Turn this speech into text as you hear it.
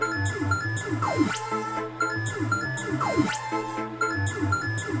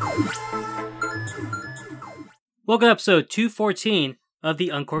Welcome to episode 214 of the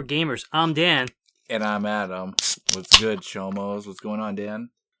Uncorked Gamers. I'm Dan. And I'm Adam. What's good, Shomos? What's going on, Dan?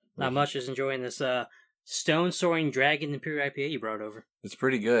 Not much, just enjoying this Stone Soaring Dragon Imperial IPA you brought over. It's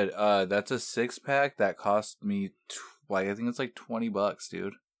pretty good. That's a 6-pack that cost me, I think it's like $20,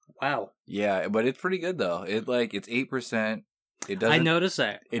 dude. Wow. Yeah, but it's pretty good though. It's 8%. It doesn't. I noticed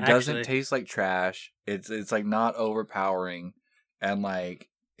that. It doesn't taste like trash. It's like not overpowering, and like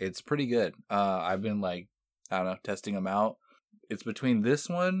it's pretty good. I've been like, I don't know, testing them out. It's between this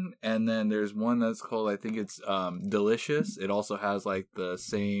one and then there's one that's called, I think it's Delicious. It also has like the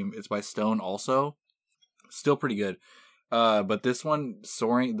same. It's by Stone also. Still pretty good. But this one,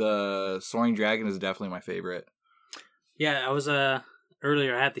 the Soaring Dragon is definitely my favorite. Yeah, I was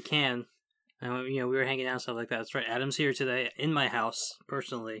earlier. I had the can, and we were hanging out and stuff like that. That's right. Adam's here today in my house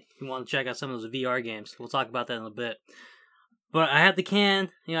personally. He wanted to check out some of those VR games. We'll talk about that in a bit. But I had the can.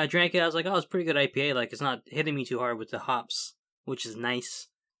 I drank it. I was like, oh, it's a pretty good IPA. Like, it's not hitting me too hard with the hops, which is nice.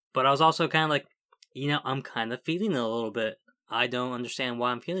 But I was also kind of like, I'm kind of feeling it a little bit. I don't understand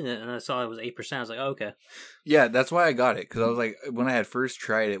why I'm feeling it. And I saw it was 8%. I was like, oh, okay. Yeah, that's why I got it. Because I was like, when I had first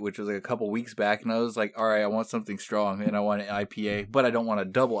tried it, which was like a couple weeks back, and I was like, all right, I want something strong, and I want an IPA, but I don't want a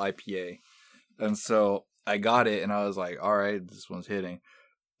double IPA. And so I got it, and I was like, all right, this one's hitting.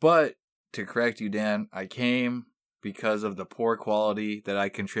 But to correct you, Dan, I came because of the poor quality that I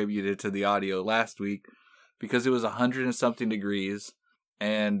contributed to the audio last week, because it was 100 and something degrees,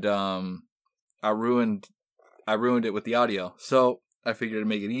 and I ruined it with the audio. So I figured to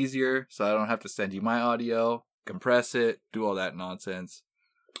make it easier, so I don't have to send you my audio, compress it, do all that nonsense.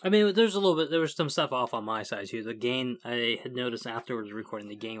 I mean, there was some stuff off on my side too. The gain, I had noticed afterwards recording,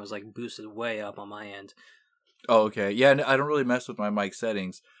 the gain was like boosted way up on my end. Oh, okay. Yeah, I don't really mess with my mic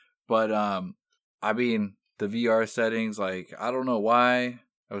settings, but I mean, the VR settings, like, I don't know why.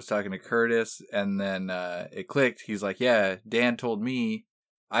 I was talking to Curtis, and then it clicked. He's like, yeah, Dan told me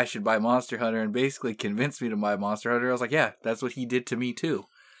I should buy Monster Hunter, and basically convinced me to buy Monster Hunter. I was like, yeah, that's what he did to me too.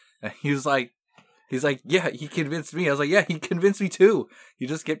 And he's like, yeah, he convinced me. I was like, yeah, he convinced me too. He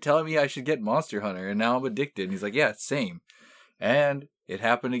just kept telling me I should get Monster Hunter, and now I'm addicted. And he's like, yeah, same. And it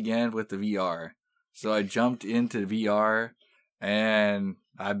happened again with the VR. So I jumped into VR, and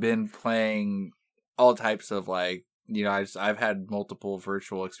I've been playing all types of, like, I've had multiple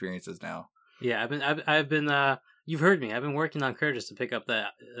virtual experiences now. Yeah, I've been you've heard me. I've been working on Curtis to pick up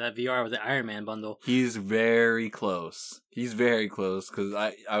that VR with the Iron Man bundle. He's very close. Because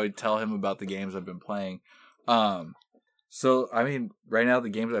I would tell him about the games I've been playing. So, I mean, right now the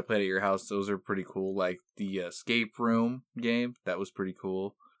games I played at your house, those are pretty cool. Like the Escape Room game, that was pretty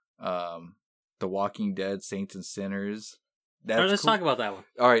cool. The Walking Dead, Saints and Sinners. Let's talk about that one.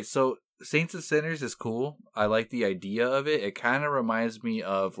 All right, so Saints and Sinners is cool. I like the idea of it. It kind of reminds me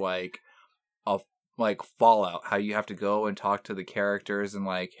of like Fallout, how you have to go and talk to the characters and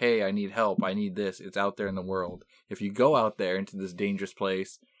like, hey, I need help, I need this, it's out there in the world. If you go out there into this dangerous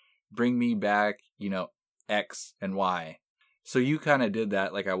place, bring me back, X and Y. So you kind of did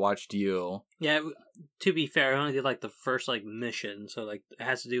that, like I watched you. Yeah, to be fair, I only did like the first like mission, so like it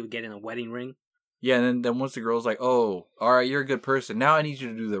has to do with getting a wedding ring. Yeah, and then once the girl's like, oh, all right, you're a good person, now I need you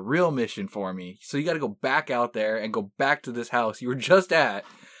to do the real mission for me. So you got to go back out there and go back to this house you were just at,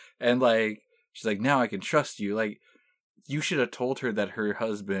 and like, she's like, now I can trust you. Like, you should have told her that her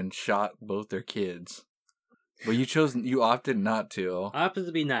husband shot both their kids. But you opted not to. I opted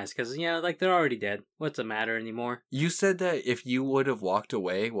to be nice, because, like, they're already dead. What's the matter anymore? You said that if you would have walked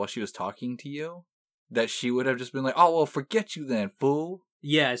away while she was talking to you, that she would have just been like, oh, well, forget you then, fool.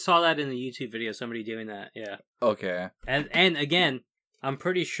 Yeah, I saw that in the YouTube video, somebody doing that, yeah. Okay. And again, I'm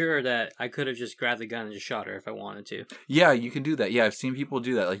pretty sure that I could have just grabbed the gun and just shot her if I wanted to. Yeah, you can do that. Yeah, I've seen people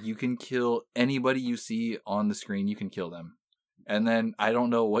do that. Like, you can kill anybody you see on the screen, you can kill them. And then I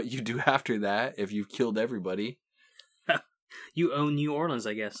don't know what you do after that if you've killed everybody. You own New Orleans,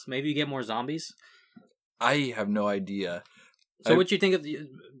 I guess. Maybe you get more zombies? I have no idea. So what do you think of,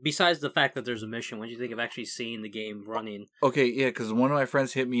 besides the fact that there's a mission, what do you think of actually seeing the game running? Okay, yeah, because one of my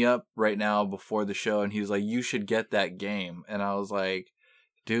friends hit me up right now before the show, and he was like, you should get that game. And I was like,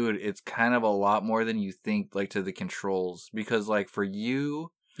 dude, it's kind of a lot more than you think, like, to the controls. Because, like, for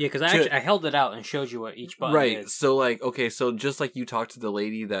you... Yeah, because I held it out and showed you what each button right, is. So, like, okay, so just like you talked to the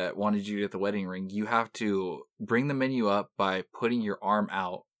lady that wanted you to get the wedding ring, you have to bring the menu up by putting your arm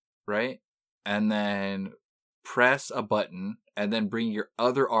out, right? And then press a button, and then bring your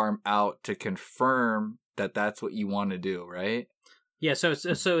other arm out to confirm that that's what you want to do, right? Yeah, so it's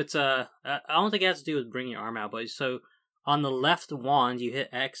I don't think it has to do with bringing your arm out, but so on the left wand, you hit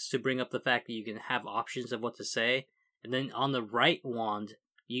X to bring up the fact that you can have options of what to say, and then on the right wand,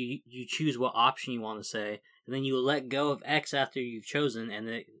 you choose what option you want to say, and then you let go of X after you've chosen, and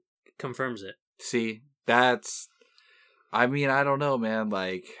it confirms it. See, that's... I mean, I don't know, man.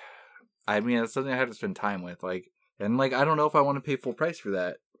 Like, I mean, it's something I have to spend time with. Like, and like, I don't know if I want to pay full price for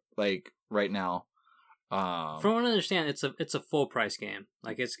that. Like, right now. From what I understand, it's a full price game.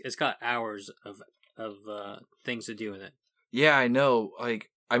 Like, it's got hours of things to do in it. Yeah, I know. Like,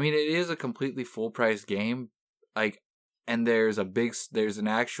 I mean, it is a completely full price game. Like, and there's an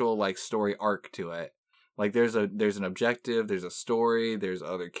actual like story arc to it. Like, there's an objective, there's a story, there's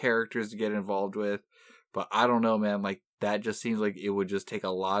other characters to get involved with. But I don't know, man. Like, that just seems like it would just take a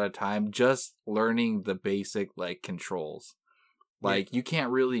lot of time just learning the basic like controls. Like, you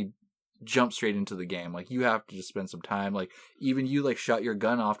can't really jump straight into the game. Like, you have to just spend some time. Like, even you like shot your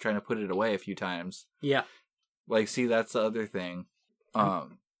gun off trying to put it away a few times. Yeah. Like, see, that's the other thing.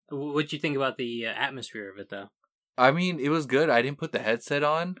 What'd you think about the atmosphere of it, though? I mean, it was good. I didn't put the headset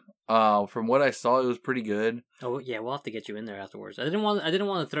on. From what I saw, it was pretty good. Oh yeah, we'll have to get you in there afterwards. I didn't want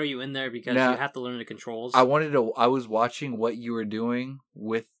to throw you in there because you have to learn the controls. I was watching what you were doing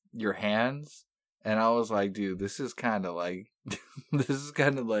with your hands, and I was like, dude, this is kind of like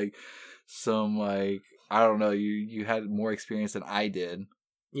some like, I don't know. You had more experience than I did.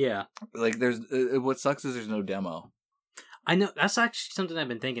 Yeah. Like, what sucks is there's no demo. I know, that's actually something I've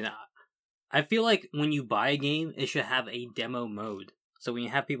been thinking. I feel like when you buy a game, it should have a demo mode. So when you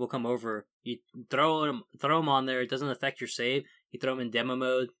have people come over, you throw them on there. It doesn't affect your save. You throw them in demo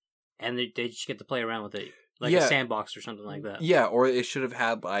mode, and they just get to play around with it, like a sandbox or something like that. Yeah, or it should have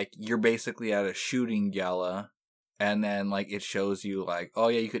had like, you're basically at a shooting gala, and then like it shows you like, oh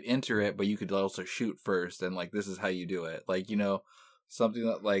yeah, you could enter it, but you could also shoot first, and like this is how you do it. Like, you know, something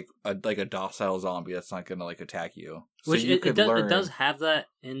that like a docile zombie that's not gonna like attack you. So Which you it does have that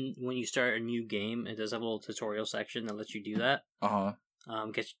in when you start a new game. It does have a little tutorial section that lets you do that.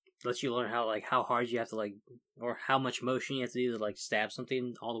 Lets you learn how hard you have to like, or how much motion you have to do to like stab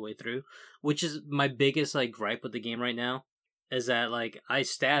something all the way through. Which is my biggest like gripe with the game right now, is that like I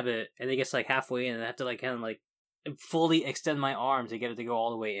stab it and it gets like halfway in and I have to like kind of like fully extend my arm to get it to go all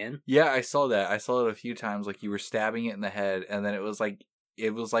the way in. Yeah, I saw that. I saw it a few times. Like, you were stabbing it in the head, and then it was like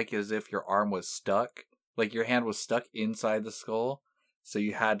as if your arm was stuck. Like, your hand was stuck inside the skull, so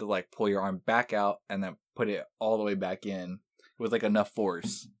you had to like pull your arm back out and then put it all the way back in with like enough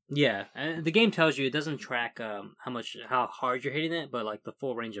force. Yeah, and the game tells you it doesn't track how hard you're hitting it, but like the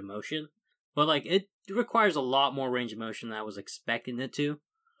full range of motion. But like it requires a lot more range of motion than I was expecting it to.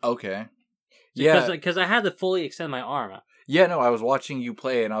 Okay. Yeah, because I had to fully extend my arm. Yeah, no, I was watching you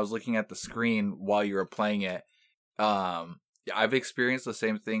play and I was looking at the screen while you were playing it. I've experienced the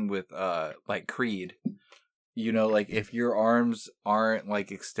same thing with like Creed. You know, like if your arms aren't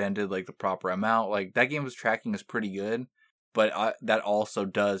like extended like the proper amount, like that game's tracking is pretty good, but that also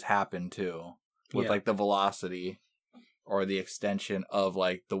does happen too with like the velocity or the extension of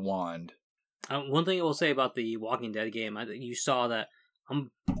like the wand. One thing I will say about the Walking Dead game, you saw that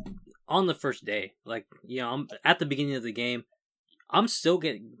I'm on the first day, like, you know, I'm at the beginning of the game, I'm still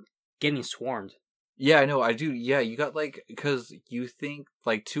getting swarmed. Yeah, I know, I do. Yeah, you got like, because you think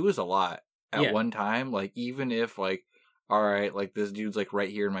like 2 is a lot at one time. Like, even if like, all right, like this dude's like right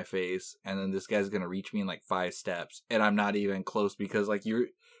here in my face, and then this guy's gonna reach me in like 5 steps, and I'm not even close because like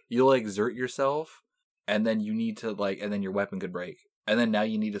you'll exert yourself, and then you need to like, and then your weapon could break, and then now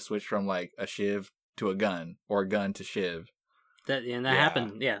you need to switch from like a shiv to a gun or a gun to shiv. That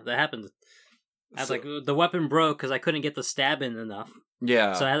happened. Yeah, that happened. I was like, the weapon broke because I couldn't get the stab in enough.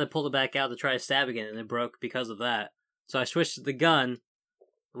 Yeah. So I had to pull it back out to try to stab again, and it broke because of that. So I switched to the gun,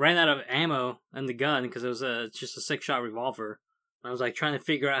 ran out of ammo in the gun because it was just a 6-shot revolver. I was like trying to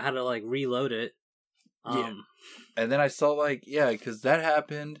figure out how to like reload it. Yeah. And then I saw like, because that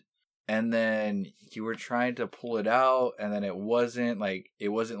happened, and then you were trying to pull it out, and then it wasn't like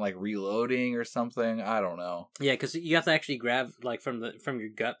reloading or something. I don't know. Yeah, because you have to actually grab like from your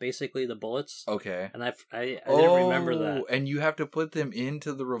gut, basically the bullets. Okay. And I didn't remember that. And you have to put them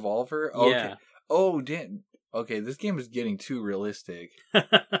into the revolver. Okay. Yeah. Oh damn. Okay, this game is getting too realistic.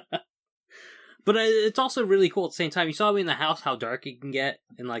 But it's also really cool at the same time. You saw me in the house how dark it can get,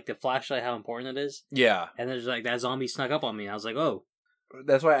 and like the flashlight how important it is. Yeah. And there's like that zombie snuck up on me. I was like, oh.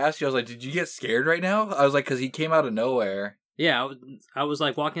 That's why I asked you. I was like, did you get scared right now? I was like, because he came out of nowhere. Yeah, I was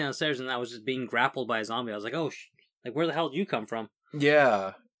like walking downstairs and I was just being grappled by a zombie. I was like, oh, like where the hell did you come from?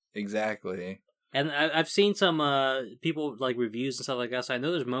 Yeah, exactly. And I've seen some people like reviews and stuff like that. So I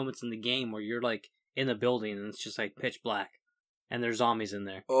know there's moments in the game where you're like in a building and it's just like pitch black, and there's zombies in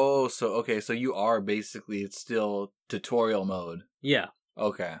there. Oh, so okay, so you are basically it's still tutorial mode. Yeah.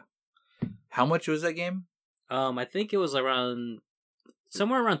 Okay. How much was that game? I think it was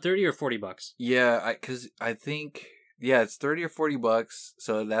somewhere around $30 or $40. Yeah, because I think it's $30 or $40.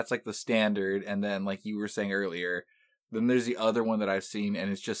 So that's like the standard, and then like you were saying earlier, then there's the other one that I've seen,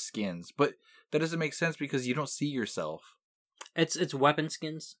 and it's just skins. But that doesn't make sense because you don't see yourself. It's weapon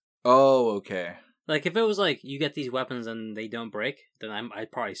skins. Oh, okay. Like if it was like you get these weapons and they don't break, then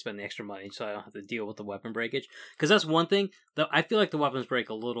I'd probably spend the extra money so I don't have to deal with the weapon breakage. Because that's one thing. Though I feel like the weapons break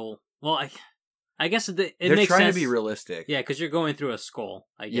a little. Well, I guess it makes sense. They're trying to be realistic. Yeah, because you're going through a skull.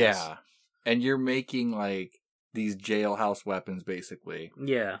 I guess. Yeah, and you're making like these jailhouse weapons basically.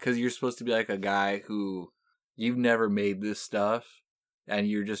 Yeah, because you're supposed to be like a guy who you've never made this stuff, and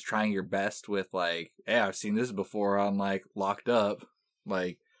you're just trying your best with like, hey, I've seen this before on like Locked Up,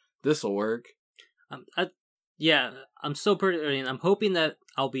 like this'll work. I'm still pretty. I mean, I'm hoping that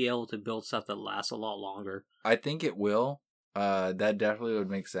I'll be able to build stuff that lasts a lot longer. I think it will. That definitely would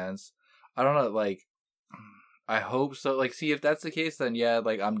make sense. I don't know, like, I hope so. Like, see, if that's the case, then yeah,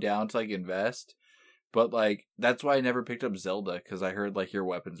 like, I'm down to like invest. But like, that's why I never picked up Zelda, because I heard like your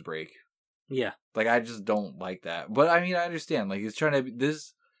weapons break. Yeah, like I just don't like that. But I mean, I understand. Like, it's trying to be,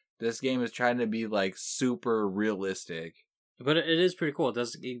 this game is trying to be like super realistic. But it is pretty cool. It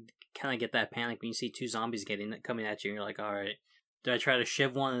does kind of get that panic when you see two zombies coming at you, and you're like, all right, did I try to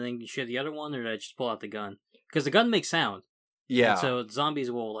shiv one and then shiv the other one, or did I just pull out the gun? Because the gun makes sound. Yeah. And so zombies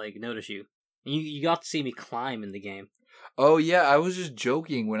will like notice you. And you got to see me climb in the game. Oh yeah, I was just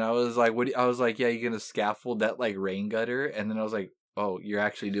joking when I was like, I was like, yeah, you're gonna scaffold that like rain gutter, and then I was like, oh, you're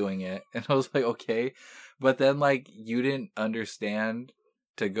actually doing it, and I was like, okay, but then like you didn't understand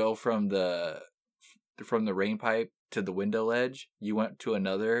to go from the rain pipe to the window ledge. You went to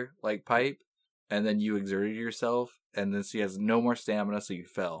another like pipe, and then you exerted yourself, and then she has no more stamina, so you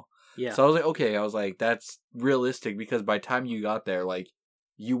fell. Yeah. So I was like, okay, I was like, that's realistic because by the time you got there, like,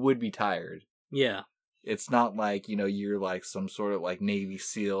 you would be tired. Yeah. It's not like, you're like some sort of like Navy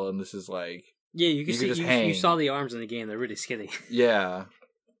SEAL and this is like... Yeah, you can see, just hang. You saw the arms in the game, they're really skinny. Yeah.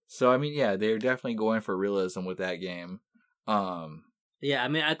 So, I mean, yeah, they're definitely going for realism with that game. Yeah, I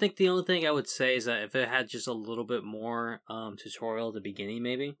mean, I think the only thing I would say is that if it had just a little bit more tutorial at the beginning,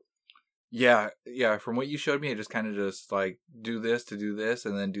 maybe. Yeah. From what you showed me, it just kind of just like do this to do this,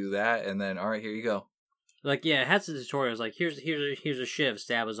 and then do that, and then all right, here you go. Like, yeah, it has the tutorials. Like, here's a shiv,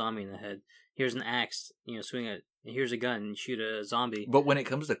 stab a zombie in the head. Here's an axe, swing it. Here's a gun, and shoot a zombie. But when it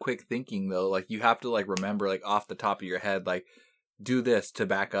comes to quick thinking, though, like you have to like remember, like off the top of your head, like do this to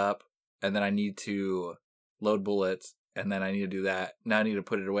back up, and then I need to load bullets, and then I need to do that. Now I need to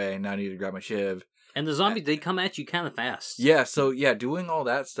put it away. Now I need to grab my shiv. And the zombies, they come at you kind of fast. Yeah, so yeah, doing all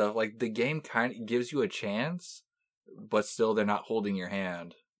that stuff, like the game kind of gives you a chance, but still they're not holding your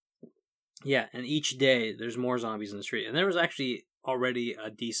hand. Yeah, and each day there's more zombies in the street. And there was actually already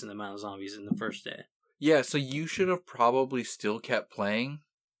a decent amount of zombies in the first day. Yeah, so you should have probably still kept playing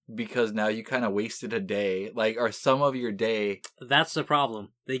because now you kind of wasted a day, like, or some of your day. That's the problem.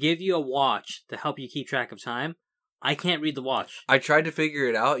 They give you a watch to help you keep track of time. I can't read the watch. I tried to figure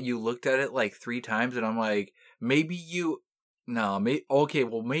it out. You looked at it like 3 times, and I'm like, maybe you... No, okay,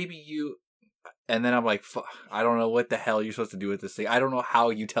 well, maybe you... And then I'm like, I don't know what the hell you're supposed to do with this thing. I don't know how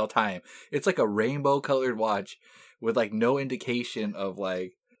you tell time. It's like a rainbow-colored watch with, like, no indication of,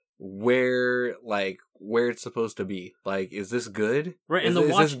 like, where it's supposed to be. Like, is this good? Right, is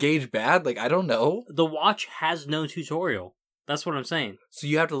this gauge bad? Like, I don't know. The watch has no tutorial. That's what I'm saying. So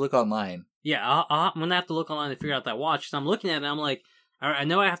you have to look online. Yeah, I'm going to have to look online to figure out that watch. Because I'm looking at it and I'm like, I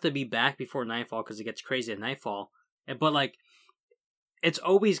know I have to be back before nightfall because it gets crazy at nightfall. But, like, it's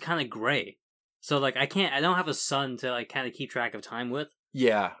always kind of gray. So, like, I don't have a sun to, like, kind of keep track of time with.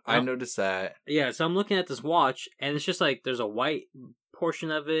 Yeah, I noticed that. Yeah, so I'm looking at this watch, and it's just, like, there's a white portion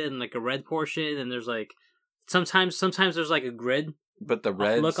of it and, like, a red portion, and there's, like, sometimes there's, like, a grid. But the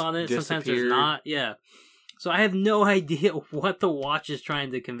red look on it, sometimes there's not, yeah. So I have no idea what the watch is trying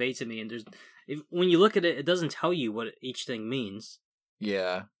to convey to me, and when you look at it, it doesn't tell you what each thing means.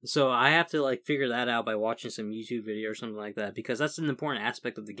 Yeah. So I have to, like, figure that out by watching some YouTube video or something like that, because that's an important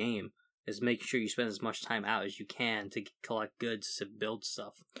aspect of the game. Is making sure you spend as much time out as you can to collect goods to build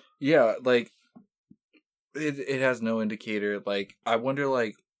stuff. Yeah, like, it has no indicator. Like, I wonder,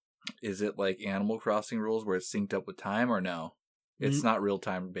 like, is it like Animal Crossing rules where it's synced up with time or no? It's not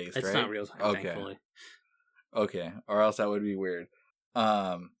real-time based, right? It's not real-time, thankfully. Okay, or else that would be weird.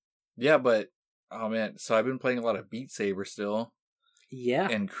 Yeah, but, oh man, so I've been playing a lot of Beat Saber still. Yeah.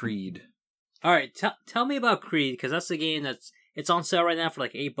 And Creed. Alright, tell me about Creed, because that's the game it's on sale right now for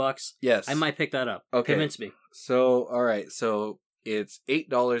like $8. Yes. I might pick that up. Okay. Convince me. So, all right. So it's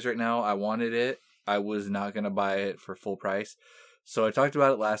 $8 right now. I wanted it. I was not going to buy it for full price. So I talked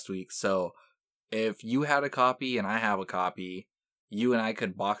about it last week. So if you had a copy and I have a copy, you and I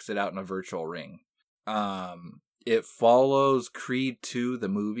could box it out in a virtual ring. It follows Creed 2, the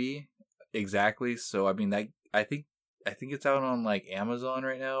movie, exactly. So I mean, I think it's out on like Amazon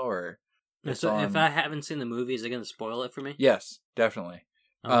right now, or so if I haven't seen the movie, is it going to spoil it for me? Yes, definitely.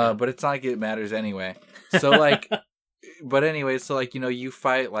 Okay. But it's not like it matters anyway. So like, but anyway, so like, you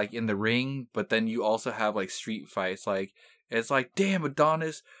fight like in the ring, but then you also have like street fights. Like it's like, damn,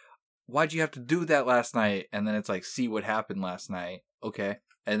 Adonis, why'd you have to do that last night? And then it's like, see what happened last night. Okay.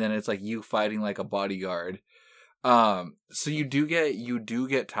 And then it's like you fighting like a bodyguard. So you do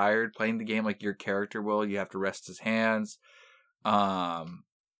get tired playing the game, like your character will. You have to rest his hands. And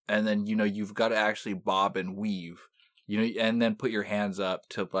then, you've got to actually bob and weave, and then put your hands up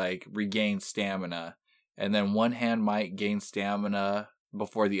to like regain stamina. And then one hand might gain stamina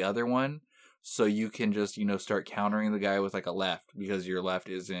before the other one. So you can just, start countering the guy with like a left, because your left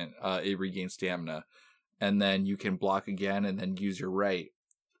isn't, it regains stamina. And then you can block again and then use your right.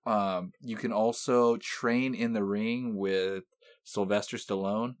 You can also train in the ring with Sylvester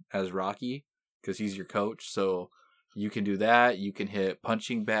Stallone as Rocky, because he's your coach. So you can do that. You can hit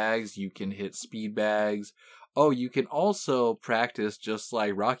punching bags. You can hit speed bags. Oh, you can also practice just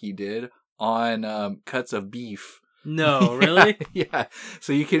like Rocky did on cuts of beef. No, really? Yeah.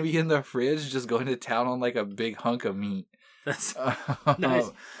 So you can be in the fridge just going to town on like a big hunk of meat. That's nice.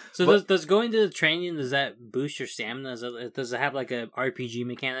 So does going to the training, does that boost your stamina? Does it have like a RPG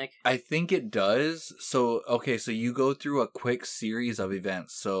mechanic? I think it does. So, okay, so you go through a quick series of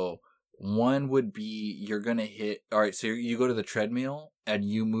events. So one would be you're going to hit... All right, so you go to the treadmill and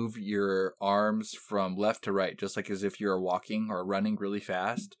you move your arms from left to right, just like as if you're walking or running really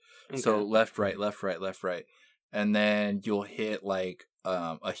fast. Okay. So left, right, left, right, left, right. And then you'll hit like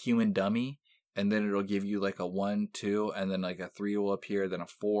a human dummy. And then it'll give you like a 1, 2, and then like a 3 will appear, then a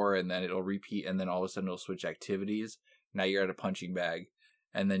 4, and then it'll repeat, and then all of a sudden it'll switch activities. Now you're at a punching bag.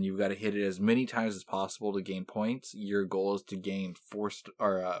 And then you've got to hit it as many times as possible to gain points. Your goal is to gain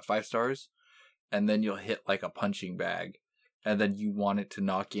 5 stars. And then you'll hit like a punching bag. And then you want it to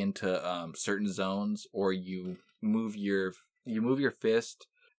knock into certain zones, or you move your fist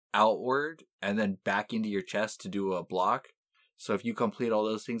outward and then back into your chest to do a block. So if you complete all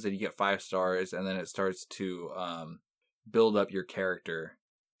those things, then you get 5 stars, and then it starts to build up your character.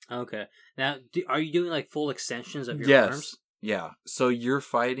 Okay. Now, are you doing like full extensions of your arms? Yeah. So you're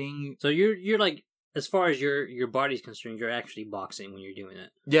fighting. So you're like, as far as your body's concerned, you're actually boxing when you're doing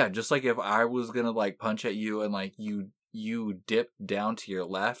it. Yeah, just like if I was gonna like punch at you and like you dip down to your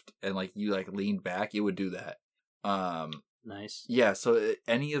left and like you like lean back, it would do that. Nice. Yeah. So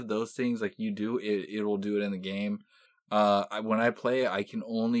any of those things like you do, it will do it in the game. When I play, I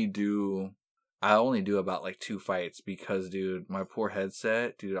only do about like 2 fights, because dude, my poor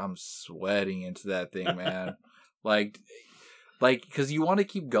headset, dude, I'm sweating into that thing, man. like, cause you want to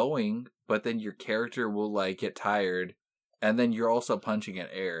keep going, but then your character will like get tired, and then you're also punching at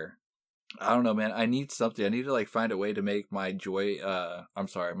air. I don't know, man. I need something. I need to like find a way to make my my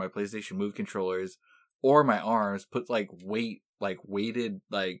PlayStation Move controllers or my arms put like weighted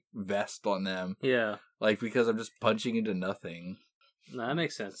like vest on them. Yeah. Like, because I'm just punching into nothing. No, that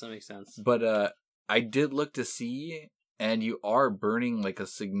makes sense. But I did look to see, and you are burning like a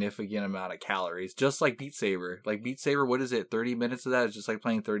significant amount of calories, just like Beat Saber. Like Beat Saber, what is it? 30 minutes of that is just like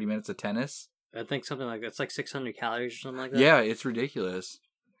playing 30 minutes of tennis. I think something like that's like 600 calories or something like that. Yeah, it's ridiculous.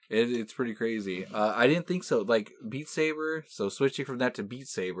 It's pretty crazy. I didn't think so. Like Beat Saber. So switching from that to Beat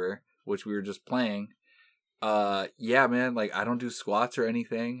Saber, which we were just playing. Yeah, man. Like I don't do squats or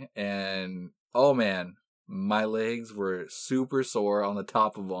anything, and oh man, my legs were super sore on the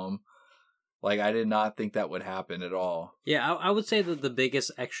top of them. Like, I did not think that would happen at all. Yeah, I would say that the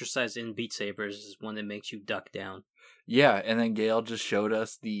biggest exercise in Beat Sabers is one that makes you duck down. Yeah, and then Gail just showed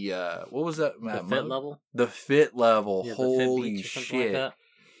us the, what was that? The fit level? The fit level. Yeah, holy shit. Like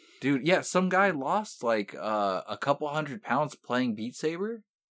dude, yeah, some guy lost like a couple 100 pounds playing Beat Saber.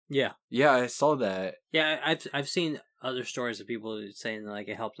 Yeah. Yeah, I saw that. Yeah, I've seen other stories of people saying like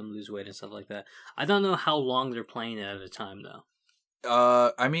it helped them lose weight and stuff like that. I don't know how long they're playing it at a time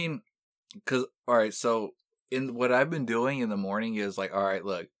though. I mean, because all right, so in what I've been doing in the morning is like, all right,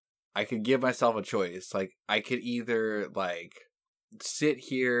 look, I could give myself a choice. Like, I could either like sit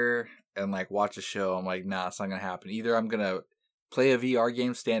here and like watch a show. I'm like, nah, it's not gonna happen. Either I'm gonna play a VR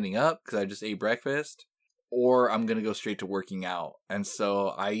game standing up because I just ate breakfast, or I'm gonna go straight to working out. And so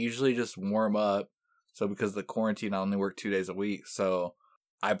I usually just warm up. So because of the quarantine, I only work 2 days a week. So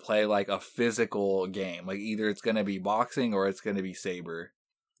I play like a physical game. Like either it's gonna be boxing or it's gonna be Saber.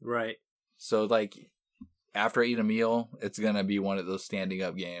 Right. So like after I eat a meal, it's gonna be one of those standing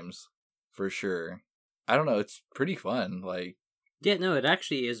up games for sure. I don't know. It's pretty fun. Like, Yeah, no, it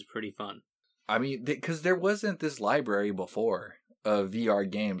actually is pretty fun. I mean, because there wasn't this library before of VR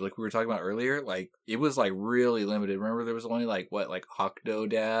games like we were talking about earlier. Like it was like really limited. Remember, there was only like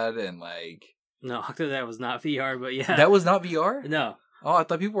Octodad and like No, that was not VR, but yeah. that was not VR. No. Oh, I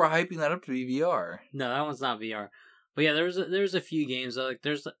thought people were hyping that up to be VR. No, that one's not VR. But yeah, there's a few games like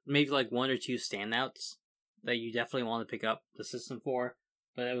there's maybe like one or two standouts that you definitely want to pick up the system for.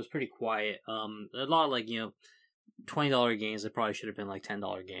 But it was pretty quiet. A lot of like $20 games that probably should have been like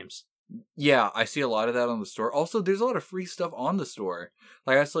 $10 games. Yeah, I see a lot of that on the store. Also, there's a lot of free stuff on the store.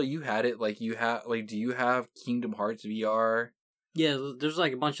 Like I saw you had it. Like you have like, do you have Kingdom Hearts VR? Yeah, there's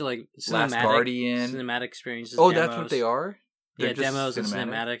like a bunch of like Last Guardian, cinematic experiences. Oh, demos. that's what they are. Yeah, demos and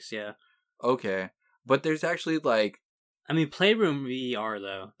cinematics. Yeah. Okay, but there's actually like, I mean, Playroom VR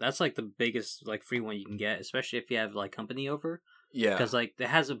though. That's like the biggest like free one you can get, especially if you have like company over. Yeah, because like it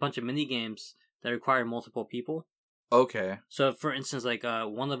has a bunch of mini games that require multiple people. Okay. So for instance, like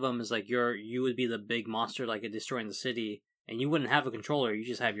one of them is like you would be the big monster like destroying the city, and you wouldn't have a controller. You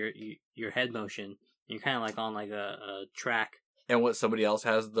just have your head motion. You're kind of like on like a track. And what somebody else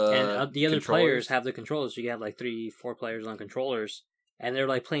has the the other players have the controllers. So you have like 3-4 players on controllers, and they're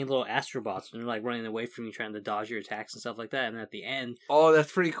like playing little astrobots, and they're like running away from you, trying to dodge your attacks and stuff like that. And at the end, oh,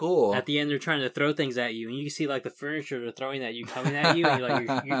 that's pretty cool. At the end, they're trying to throw things at you, and you can see like the furniture they're throwing at you coming at you,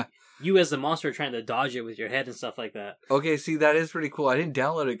 and you as the monster are trying to dodge it with your head and stuff like that. Okay, see, that is pretty cool. I didn't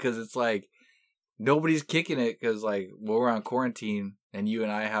download it because it's like nobody's kicking it because like we're on quarantine and you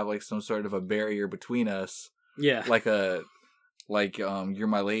and I have like some sort of a barrier between us. Yeah, you're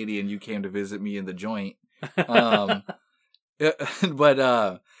my lady and you came to visit me in the joint. No,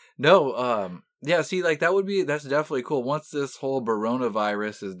 yeah, see, like that's definitely cool. Once this whole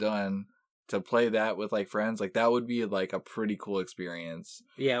coronavirus is done, to play that with like friends, like that would be like a pretty cool experience.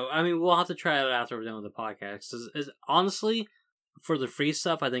 Yeah, I mean, we'll have to try it out after we're done with the podcast. Honestly, for the free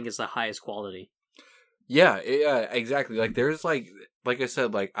stuff, I think it's the highest quality. Yeah, exactly. Like there's like I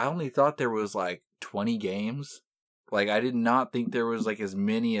said, like I only thought there was like 20 games. Like I did not think there was like as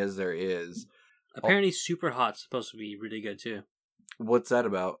many as there is. Apparently, Super Hot's supposed to be really good too. What's that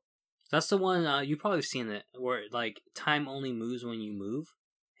about? That's the one you've probably seen it, where like time only moves when you move,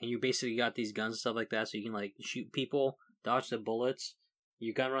 and you basically got these guns and stuff like that, so you can like shoot people, dodge the bullets.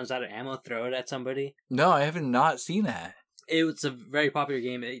 Your gun runs out of ammo, throw it at somebody. No, I haven't not seen that. It's a very popular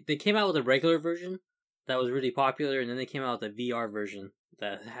game. They came out with a regular version that was really popular, and then they came out with a VR version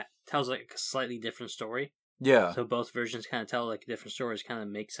that tells like a slightly different story. Yeah. So both versions kind of tell like different stories, kind of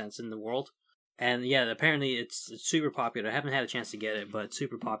make sense in the world. And yeah, apparently it's super popular. I haven't had a chance to get it, but it's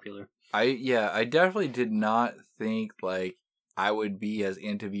super popular. I definitely did not think like I would be as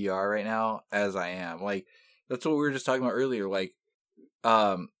into VR right now as I am. Like that's what we were just talking about earlier. Like,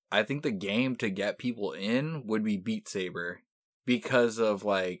 I think the game to get people in would be Beat Saber because of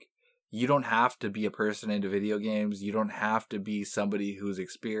like you don't have to be a person into video games. You don't have to be somebody who's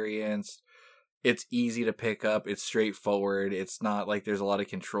experienced. It's easy to pick up. It's straightforward. It's not like there's a lot of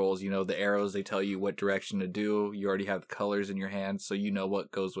controls. You know, the arrows, they tell you what direction to do. You already have the colors in your hand, so you know what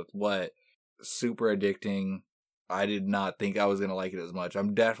goes with what. Super addicting. I did not think I was going to like it as much.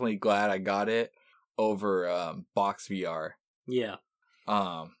 I'm definitely glad I got it over Box VR. Yeah.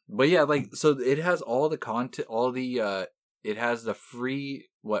 But yeah, like, so it has all the content, it has the free,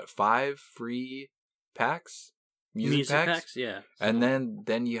 5 free packs? Music packs? Yeah. And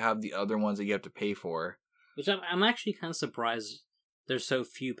then you have the other ones that you have to pay for. Which I'm actually kind of surprised there's so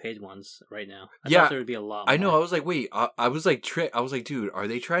few paid ones right now. I thought there would be a lot more. I know. I was like, wait. I was like, dude, are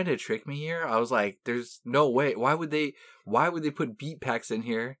they trying to trick me here? I was like, there's no way. Why would they put beat packs in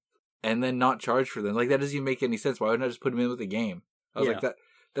here and then not charge for them? Like, that doesn't even make any sense. Why wouldn't I just put them in with the game? I was like, that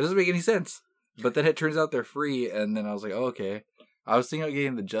doesn't make any sense. But then it turns out they're free, and then I was like, oh, okay. I was thinking of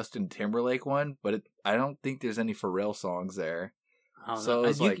getting the Justin Timberlake one, but I don't think there's any Pharrell songs there. So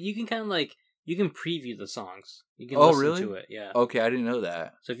you can kind of like you can preview the songs. You can listen to it. Yeah. Okay, I didn't know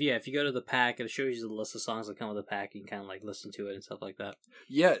that. So if you go to the pack, it shows you the list of songs that come with the pack. You can kind of like listen to it and stuff like that.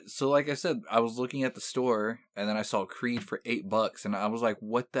 Yeah. So like I said, I was looking at the store, and then I saw Creed for $8, and I was like,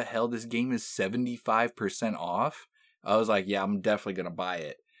 what the hell? This game is 75% off. I was like, yeah, I'm definitely gonna buy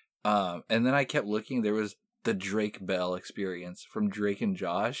it. And then I kept looking. There was the Drake Bell Experience from Drake and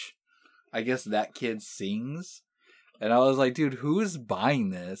Josh. I guess that kid sings. And I was like, dude, who's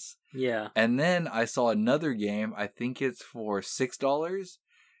buying this? Yeah. And then I saw another game. I think it's for $6.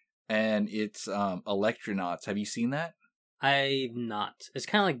 And it's Electronauts. Have you seen that? I've not. It's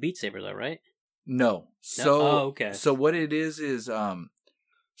kind of like Beat Saber, though, right? No. No? So Oh, okay. so what it is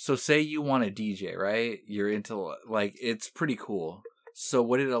so say you want to DJ, right? You're into like it's pretty cool. So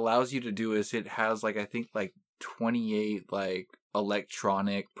what it allows you to do is it has like I think like 28 like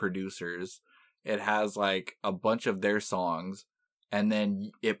electronic producers. It has like a bunch of their songs and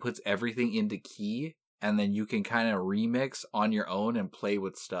then it puts everything into key and then you can kind of remix on your own and play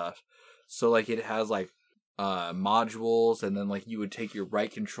with stuff. So like it has like modules and then like you would take your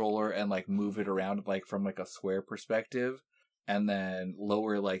right controller and like move it around like from like a square perspective and then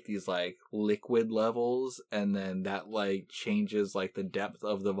lower like these like liquid levels and then that like changes like the depth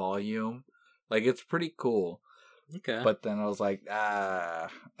of the volume. Like it's pretty cool. Okay. But then I was like, I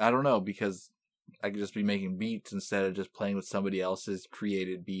don't know, because I could just be making beats instead of just playing with somebody else's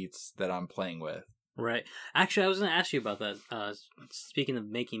created beats that I'm playing with. Right. Actually, I was going to ask you about that. Speaking of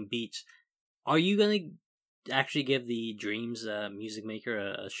making beats, are you going to actually give the Dreams Music Maker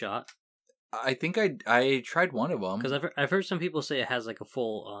a shot? I think I tried one of them. Because I've heard some people say it has like a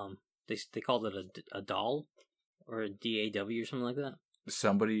full, they called it a DAW or a DAW or something like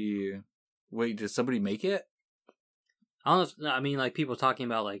that. Wait, did somebody make it? I don't know. I mean, like people talking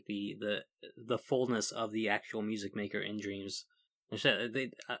about like the fullness of the actual Music Maker in Dreams. I don't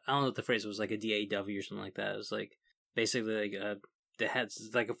know if the phrase was like a DAW or something like that. It was like basically like it had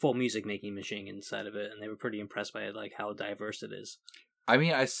like a full music making machine inside of it, and they were pretty impressed by it, like how diverse it is. I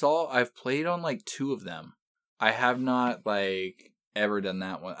mean, I've played on like 2 of them. I have not like ever done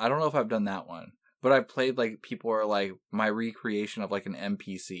that one. I don't know if I've done that one, but I've played like people are like my recreation of like an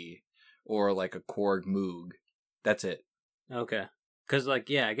MPC or like a Korg Moog. That's it. Okay, because like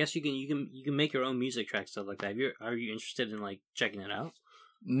yeah, I guess you can make your own music track stuff like that. Are you interested in like checking it out?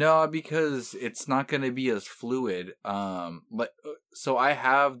 No, because it's not going to be as fluid. So I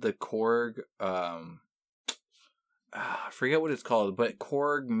have the Korg. I forget what it's called, but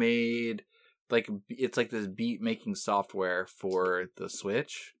Korg made like it's like this beat making software for the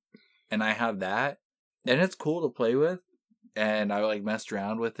Switch, and I have that, and it's cool to play with, and I like messed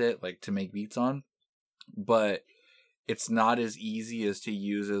around with it like to make beats on, but it's not as easy as to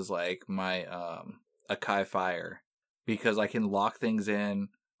use as like my Akai Fire, because I can lock things in,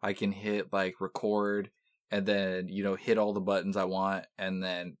 I can hit like record, and then hit all the buttons I want, and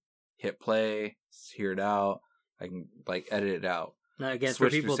then hit play, hear it out. I can like edit it out. Now again, for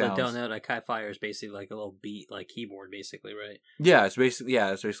people that don't know, Akai Fire is basically like a little beat like keyboard, basically, right? Yeah, it's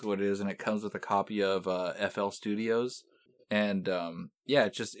basically what it is, and it comes with a copy of FL Studios, and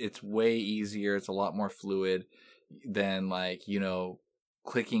it's way easier. It's a lot more fluid than like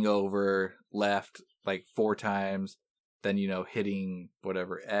clicking over left like 4 times, then hitting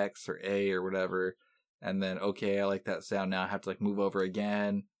whatever X or A or whatever, and then okay, I like that sound now. I have to like move over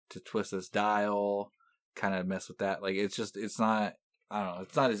again to twist this dial. Kind of mess with that. Like it's not. I don't know.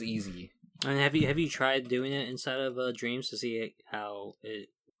 It's not as easy. And have you tried doing it inside of Dreams to see how it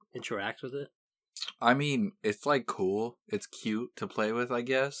interacts with it? I mean, it's like cool. It's cute to play with, I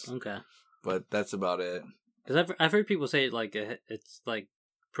guess. Okay, but that's about it. Because I've heard people say like it's like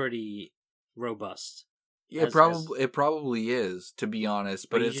pretty robust. Yeah, it probably is, to be honest.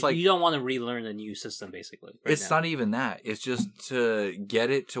 But it's like you don't want to relearn a new system, basically. It's not even that. It's just to get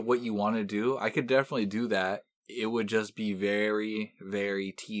it to what you want to do. I could definitely do that. It would just be very,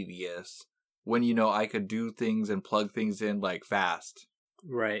 very tedious when I could do things and plug things in like fast.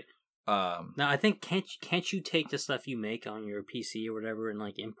 Right. Now I think can't you take the stuff you make on your PC or whatever and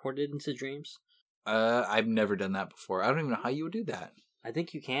like import it into Dreams? I've never done that before. I don't even know how you would do that. I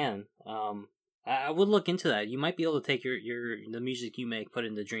think you can. I would look into that. You might be able to take the music you make, put it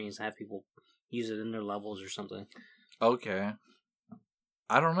into Dreams, and have people use it in their levels or something. Okay.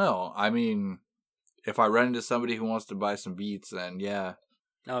 I don't know. I mean, if I run into somebody who wants to buy some beats, then yeah.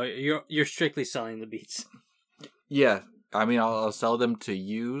 Oh, you're strictly selling the beats. Yeah. I mean, I'll sell them to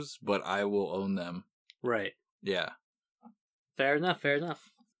use, but I will own them. Right. Yeah. Fair enough.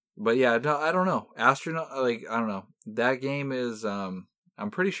 But yeah, no, I don't know. Astronaut, like, I don't know. That game is, I'm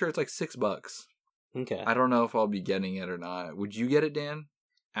pretty sure it's like $6. Okay. I don't know if I'll be getting it or not. Would you get it, Dan?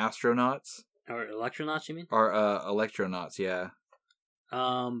 Astronauts? Or Electronauts, you mean? Or Electronauts, yeah.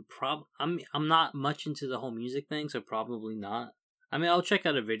 I'm not much into the whole music thing, so probably not. I mean, I'll check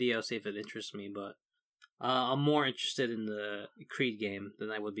out a video, see if it interests me, but I'm more interested in the Creed game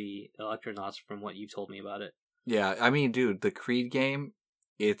than I would be Electronauts from what you told me about it. Yeah, I mean, dude, the Creed game,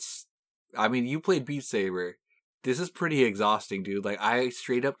 you played Beat Saber. This is pretty exhausting, dude. Like, I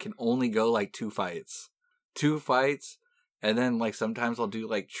straight up can only go, like, 2 fights. 2 fights, and then, like, sometimes I'll do,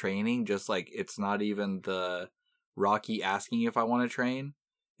 like, training, just, like, it's not even the Rocky asking if I want to train.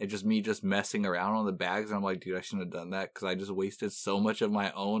 It's just me just messing around on the bags. And I'm like, dude, I shouldn't have done that because I just wasted so much of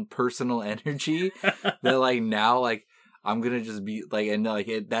my own personal energy that like now like I'm gonna just be like, and like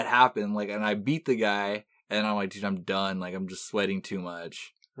that happened like, and I beat the guy, and I'm like, dude, I'm done. Like I'm just sweating too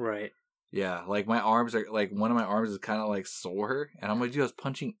much. Right. Yeah, like my arms are like one of my arms is kind of like sore, and I'm like, dude, I was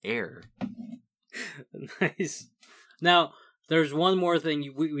punching air. Nice. Now, there's one more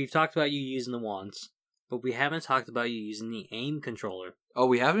thing. We've talked about you using the wands, but we haven't talked about you using the aim controller. Oh,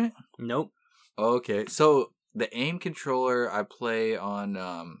 we haven't? Nope. Okay, so the aim controller I play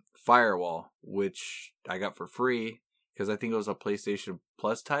on Firewall, which I got for free because I think it was a PlayStation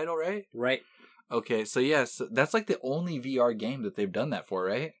Plus title, right? Right. Okay, so yes, that's like the only VR game that they've done that for,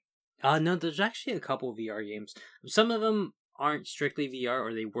 right? No, there's actually a couple VR games. Some of them aren't strictly VR,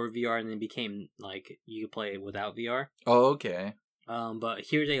 or they were VR and then became like you could play it without VR. Oh, okay. But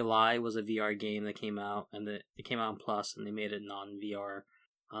Here They Lie was a VR game that came out, and it came out on Plus, and they made it non-VR.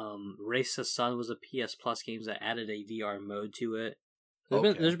 Race to Sun was a PS Plus game that added a VR mode to it.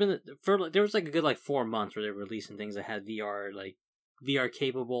 There was like a good like 4 months where they were releasing things that had VR, like VR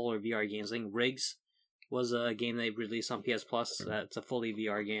capable or VR games. I think Riggs was a game they released on PS Plus. So that's a fully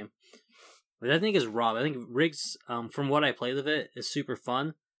VR game. Which I think is Rob. I think Riggs, from what I played of it, is super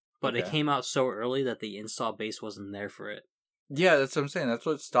fun. But It came out so early that the install base wasn't there for it. Yeah, that's what I'm saying. That's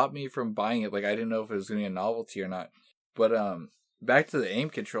what stopped me from buying it. Like, I didn't know if it was going to be a novelty or not. But back to the aim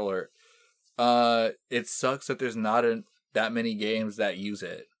controller. It sucks that there's not that many games that use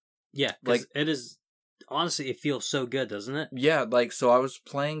it. Yeah, like it is. Honestly, it feels so good, doesn't it? Yeah, like so I was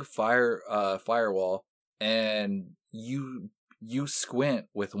playing Firewall, and you squint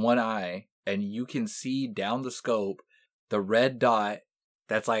with one eye, and you can see down the scope the red dot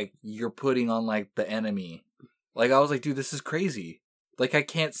that's like you're putting on like the enemy. Like I was like, dude, this is crazy. Like I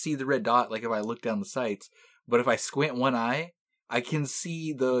can't see the red dot like if I look down the sights, but if I squint one eye, I can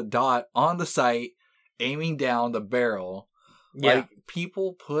see the dot on the sight aiming down the barrel. Yeah. Like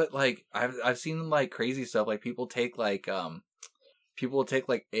people put like I've seen like crazy stuff. Like people take like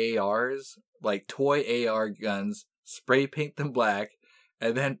ARs, like toy AR guns, spray paint them black,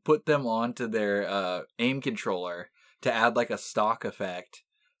 and then put them onto their aim controller to add like a stock effect.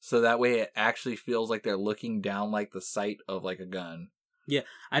 So that way it actually feels like they're looking down like the sight of like a gun. Yeah,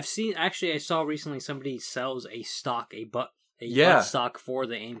 I saw recently somebody sells a butt stock for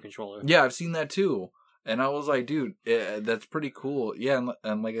the aim controller. Yeah, I've seen that too. And I was like, dude, that's pretty cool. Yeah,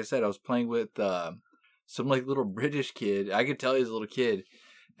 and like I said, I was playing with some like little British kid. I could tell he's a little kid.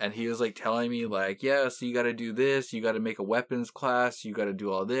 And he was like telling me like, yeah, so you got to do this. You got to make a weapons class. You got to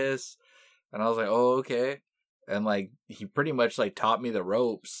do all this. And I was like, oh, okay. And like he pretty much like taught me the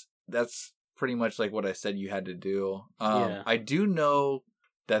ropes. That's pretty much like what I said you had to do. Yeah. I do know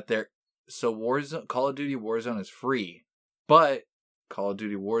that Call of Duty Warzone is free. But Call of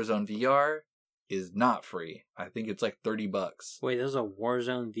Duty Warzone VR is not free. I think it's like $30. Wait, there's a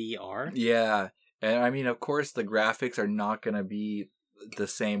Warzone VR? Yeah. And I mean, of course, the graphics are not going to be the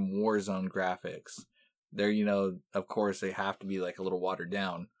same Warzone graphics. They're, of course, they have to be like a little watered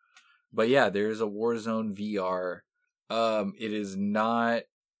down. But yeah, there's a Warzone VR. It is not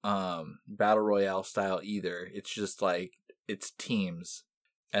Battle Royale style either. It's just like, it's teams.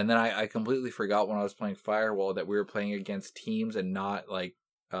 And then I completely forgot when I was playing Firewall that we were playing against teams and not like,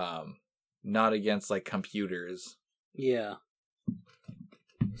 not against like computers. Yeah.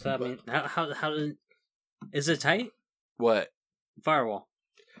 So I mean, how did is it tight? What? Firewall.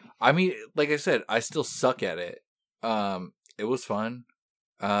 I mean, like I said, I still suck at it. It was fun.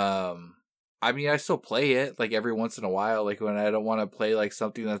 I mean, I still play it like every once in a while, like when I don't want to play like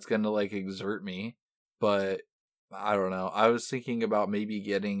something that's gonna like exert me. But I don't know. I was thinking about maybe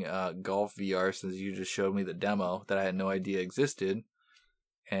getting Golf VR since you just showed me the demo that I had no idea existed.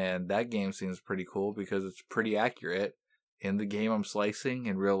 And that game seems pretty cool because it's pretty accurate. In the game, I'm slicing.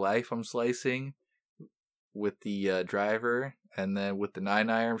 In real life, I'm slicing with the driver. And then with the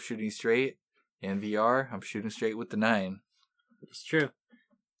 9-iron, I'm shooting straight. In VR, I'm shooting straight with the 9. It's true.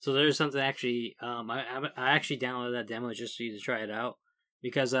 So there's something actually, I actually downloaded that demo just for you to try it out.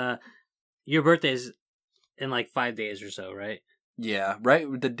 Because your birthday's in like 5 days or so, right? Yeah, right.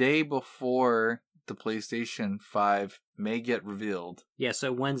 The day before the PlayStation 5 may get revealed. Yeah,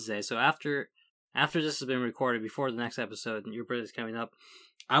 so Wednesday. So after this has been recorded, before the next episode, and your birthday's coming up,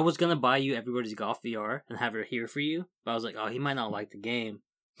 I was going to buy you Everybody's Golf VR and have it here for you. But I was like, oh, he might not like the game.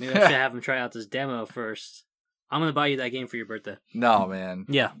 Maybe I should have him try out this demo first. I'm going to buy you that game for your birthday. No, man.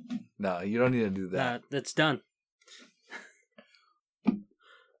 Yeah. No, you don't need to do that. That's done.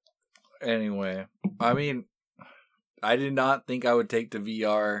 Anyway, I mean, I did not think I would take the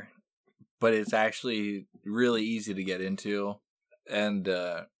VR, but it's actually really easy to get into. And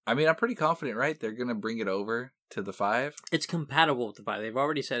I mean, I'm pretty confident, right? They're gonna bring it over to the 5. It's compatible with the 5. They've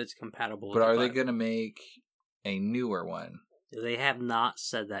already said it's compatible with But the are 5. they gonna make a newer one? They have not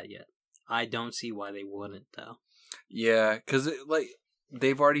said that yet. I don't see why they wouldn't, though. Yeah, because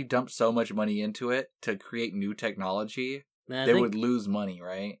they've already dumped so much money into it to create new technology. They would lose money,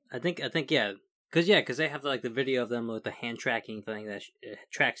 right? I think, yeah. Because they have like the video of them with the hand tracking thing that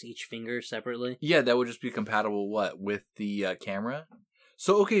tracks each finger separately. Yeah, that would just be compatible, with the camera?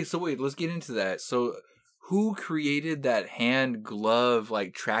 So wait, let's get into that. So, who created that hand glove,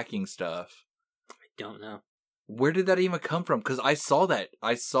 like, tracking stuff? I don't know. Where did that even come from? Because I saw that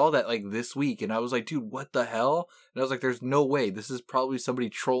like this week, and I was like, dude, what the hell? And I was like, there's no way. This is probably somebody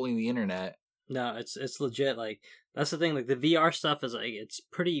trolling the internet. No, it's legit. Like, that's the thing. Like, the VR stuff is like, it's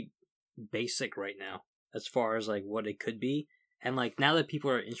pretty basic right now as far as like what it could be. And like, now that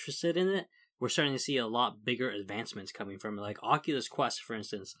people are interested in it, we're starting to see a lot bigger advancements coming from it. Like Oculus Quest, for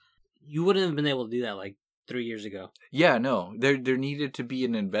instance. You wouldn't have been able to do that like 3 years ago. Yeah, no. There needed to be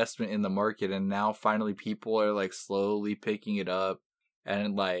an investment in the market, and now finally people are like slowly picking it up,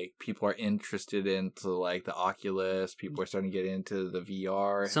 and like people are interested into like the Oculus. People are starting to get into the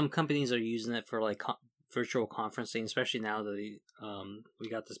VR. Some companies are using it for like virtual conferencing, especially now that we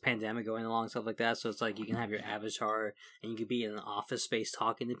got this pandemic going along, stuff like that. So it's like you can have your avatar and you can be in an office space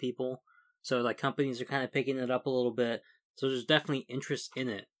talking to people. So like companies are kind of picking it up a little bit. So there's definitely interest in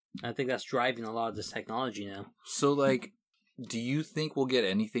it. I think that's driving a lot of this technology now. So, like, do you think we'll get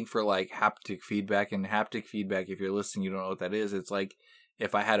anything for, like, haptic feedback? And haptic feedback, if you're listening, you don't know what that is. It's like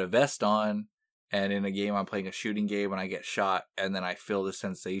if I had a vest on and in a game I'm playing a shooting game and I get shot and then I feel the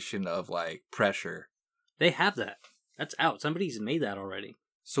sensation of, like, pressure. They have that. That's out. Somebody's made that already.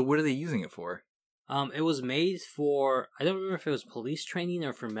 So what are they using it for? It was made for, I don't remember if it was police training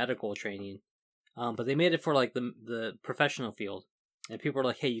or for medical training. But they made it for, like, the professional field. And people are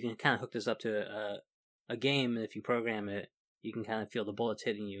like, hey, you can kind of hook this up to a game, and if you program it, you can kind of feel the bullets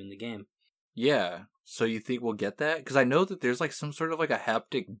hitting you in the game. Yeah. So you think we'll get that? Because I know that there's like some sort of like a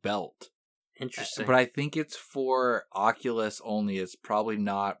haptic belt. Interesting. But I think it's for Oculus only. It's probably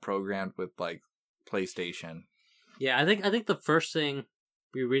not programmed with like PlayStation. Yeah, I think the first thing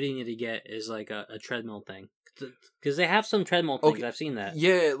we really need to get is like a treadmill thing. Because they have some treadmill things. Okay. I've seen that.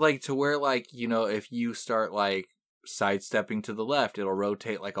 Yeah, like to where like, you know, if you start like sidestepping to the left, it'll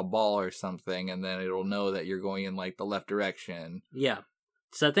rotate like a ball or something, and then it'll know that you're going in like the left direction. Yeah.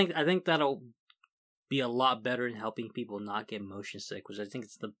 So I think that'll be a lot better in helping people not get motion sick, which I think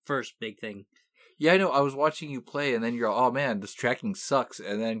is the first big thing. Yeah, I know. I was watching you play, and then you're, oh man, this tracking sucks.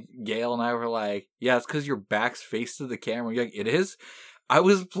 And then Gail and I were like, yeah, it's because your back's face to the camera. You're like, it is? I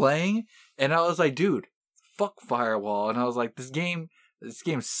was playing, and I was like, dude, fuck Firewall. And I was like, this game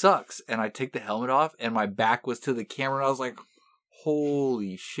sucks. And I take the helmet off and my back was to the camera and I was like,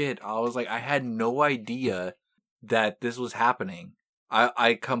 holy shit. I was like, I had no idea that this was happening.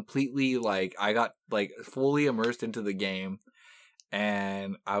 I completely like, I got like fully immersed into the game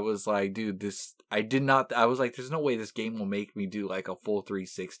and I was like, dude, I was like, there's no way this game will make me do like a full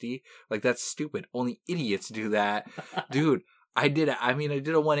 360. Like, that's stupid. Only idiots do that. Dude. I did a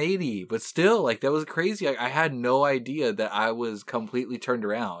 180, but still, like, that was crazy. I had no idea that I was completely turned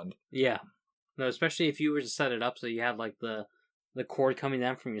around. Yeah. No, especially if you were to set it up so you have, like, the cord coming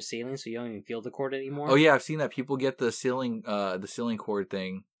down from your ceiling so you don't even feel the cord anymore. Oh, yeah, I've seen that. People get the ceiling cord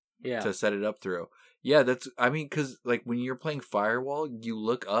thing to set it up through. Yeah, because, like, when you're playing Firewall, you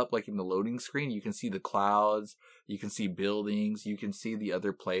look up, like, in the loading screen, you can see the clouds, you can see buildings, you can see the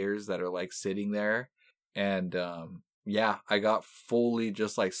other players that are, like, sitting there, and, yeah, I got fully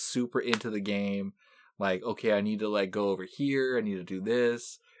just like super into the game. Like, okay, I need to like go over here. I need to do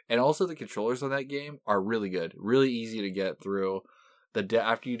this. And also the controllers on that game are really good. Really easy to get through.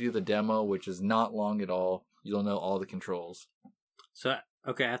 After you do the demo, which is not long at all, you'll know all the controls. So,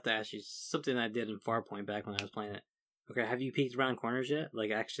 okay, I have to ask you something I did in Farpoint back when I was playing it. Okay, have you peeked around corners yet? Like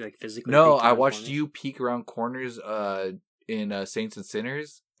actually like physically? No, I watched you peek around corners in Saints and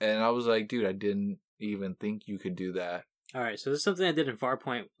Sinners. And I was like, dude, I didn't even think you could do that. Alright, so this is something I did in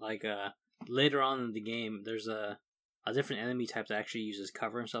Farpoint, like, later on in the game, there's a different enemy type that actually uses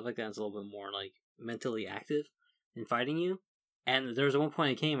cover and stuff like that. It's a little bit more, like, mentally active in fighting you. And there was one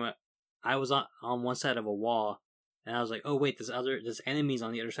point in the game where I was on one side of a wall, and I was like, oh wait, there's enemies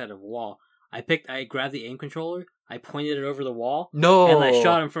on the other side of a wall. I grabbed the aim controller, I pointed it over the wall, and I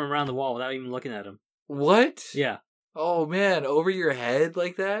shot him from around the wall without even looking at him. What? Yeah. Oh man, over your head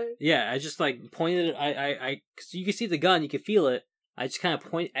like that? Yeah, I just like pointed it. Cause you can see the gun, you can feel it. I just kind of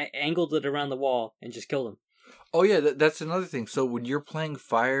I angled it around the wall and just killed him. Oh yeah, that's another thing. So when you're playing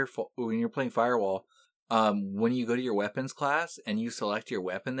Firewall, when you go to your weapons class and you select your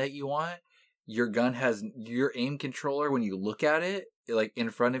weapon that you want, your gun has your aim controller. When you look at it, like in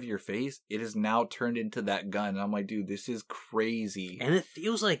front of your face, it is now turned into that gun. And I'm like, dude, this is crazy. And it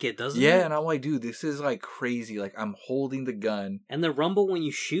feels like it, doesn't it? Yeah, and I'm like, dude, this is like crazy. Like I'm holding the gun. And the rumble when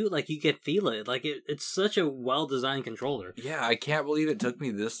you shoot, like you can feel it. Like it's such a well-designed controller. Yeah, I can't believe it took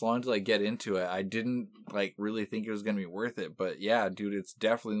me this long to like get into it. I didn't like really think it was gonna be worth it, but yeah, dude, it's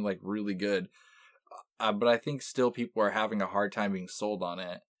definitely like really good. But I think still people are having a hard time being sold on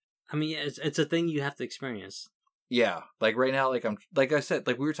it. I mean, it's a thing you have to experience. Yeah, like right now, like I said,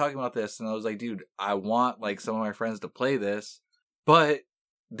 like we were talking about this, and I was like, dude, I want like some of my friends to play this, but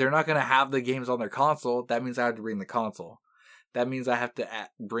they're not gonna have the games on their console. That means I have to bring the console. That means I have to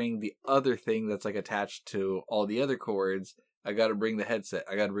bring the other thing that's like attached to all the other cords. I got to bring the headset.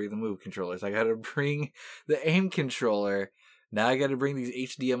 I got to bring the move controllers. I got to bring the aim controller. Now I got to bring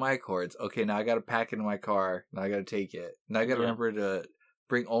these HDMI cords. Okay, now I got to pack it in my car. Now I got to take it. Now I got to remember to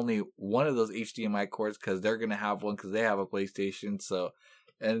bring only one of those HDMI cords because they're going to have one because they have a PlayStation. So,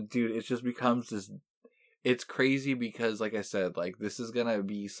 and dude, it just becomes this, it's crazy because like I said, like this is going to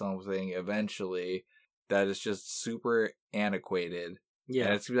be something eventually that is just super antiquated. Yeah.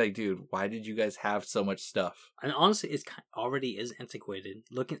 And it's going to be like, dude, why did you guys have so much stuff? And honestly, it already is antiquated.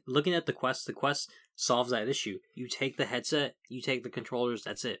 Looking at the Quest solves that issue. You take the headset, you take the controllers,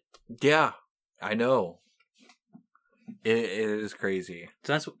 that's it. Yeah, I know. It is crazy.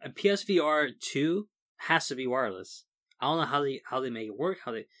 So that's PSVR 2 has to be wireless. I don't know how they make it work,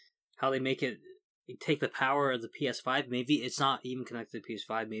 how they make it take the power of the PS5. Maybe it's not even connected to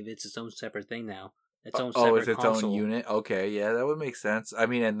PS5. Maybe it's its own separate thing now. Its own separate it's its console. own unit? Okay, yeah, that would make sense. I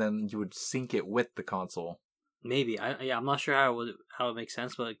mean, and then you would sync it with the console. Maybe. I'm not sure how it makes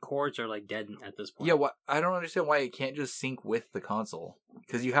sense, but cords are like dead at this point. Yeah, I don't understand why it can't just sync with the console.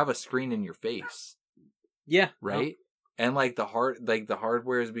 Because you have a screen in your face. Yeah. Right? And like the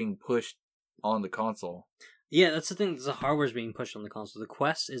hardware is being pushed on the console. Yeah, that's the thing. The hardware is being pushed on the console. The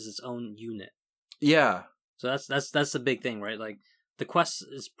Quest is its own unit. Yeah. So that's the big thing, right? Like the Quest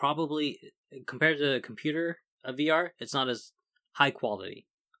is probably, compared to a computer, a VR, it's not as high quality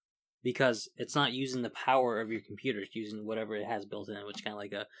because it's not using the power of your computer. It's using whatever it has built in, which is kind of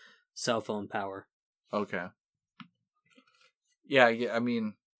like a cell phone power. Okay. Yeah. I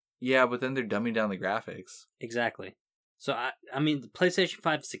mean, yeah, but then they're dumbing down the graphics. Exactly. So I mean, the PlayStation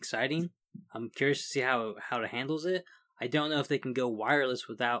 5 is exciting. I'm curious to see how it handles it. I don't know if they can go wireless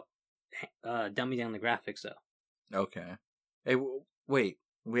without dumbing down the graphics, though. Okay. Hey, wait.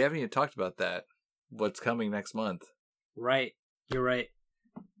 We haven't even talked about that. What's coming next month? Right. You're right.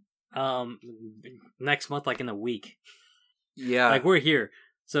 Next month, like in a week. Yeah. Like we're here.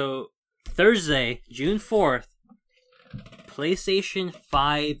 So Thursday, June 4th, PlayStation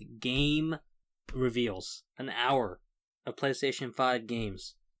 5 game reveals. An hour of PlayStation 5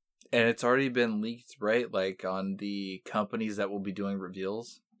 games. And it's already been leaked, right? Like on the companies that will be doing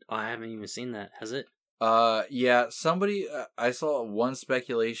reveals. Oh, I haven't even seen that. Has it? Yeah, somebody, I saw one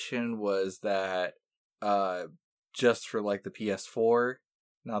speculation was that, just for like the PS4,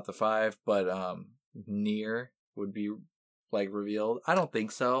 not the 5, but, Nier would be, like, revealed. I don't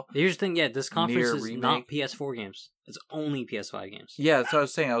think so. Here's the thing, yeah, this conference Nier is remake. not PS4 games. It's only PS5 games. Yeah, that's what I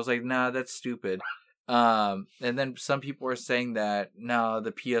was saying. I was like, nah, that's stupid. And then some people are saying that, no,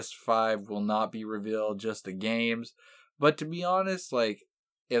 the PS5 will not be revealed, just the games. But to be honest, like,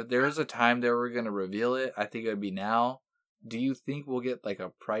 if there is a time that we're going to reveal it, I think it would be now. Do you think we'll get, like,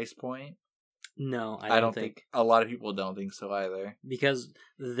 a price point? No, I don't think. A lot of people don't think so either. Because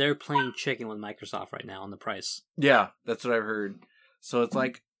they're playing chicken with Microsoft right now on the price. Yeah, that's what I've heard. So it's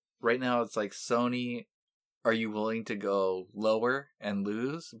like, right now it's like, Sony, are you willing to go lower and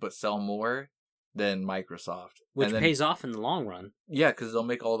lose, but sell more than Microsoft? Which pays off in the long run. Yeah, because they'll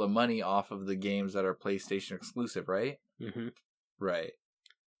make all the money off of the games that are PlayStation exclusive, right? Mm-hmm. Right.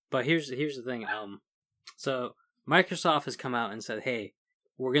 But here's the thing. So Microsoft has come out and said, hey,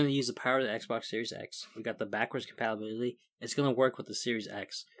 we're going to use the power of the Xbox Series X. We got the backwards compatibility. It's going to work with the Series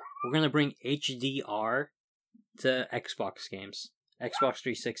X. We're going to bring HDR to Xbox games. Xbox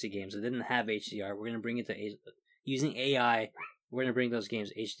 360 games that didn't have HDR. We're going to bring it to using AI. We're going to bring those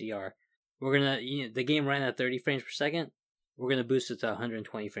games HDR. We're going to, the game ran at 30 frames per second. We're going to boost it to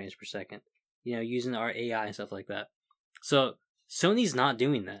 120 frames per second. Using our AI and stuff like that. So Sony's not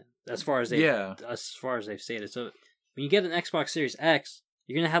doing that as far as they've stated. So when you get an Xbox Series X,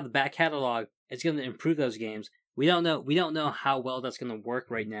 you're gonna have the back catalog. It's gonna improve those games. We don't know how well that's gonna work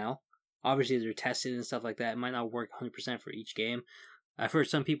right now. Obviously, they're testing and stuff like that. It might not work 100% for each game. I've heard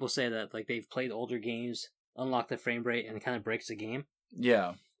some people say that like they've played older games, unlock the frame rate, and it kind of breaks the game.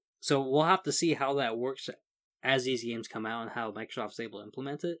 Yeah. So we'll have to see how that works as these games come out and how Microsoft's able to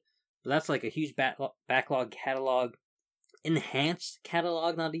implement it. But that's like a huge backlog catalog, enhanced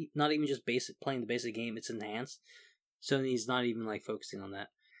catalog, not even just playing the basic game. It's enhanced. Sony's not even like focusing on that.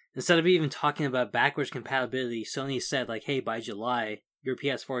 Instead of even talking about backwards compatibility, Sony said like, "Hey, by July, your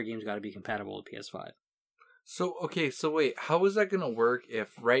PS4 games got to be compatible with PS5." So wait, how is that gonna work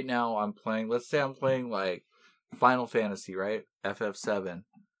if right now I'm playing? Let's say I'm playing like Final Fantasy, right? FF7.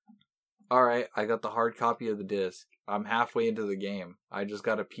 All right, I got the hard copy of the disc. I'm halfway into the game. I just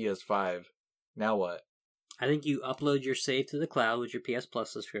got a PS5. Now what? I think you upload your save to the cloud with your PS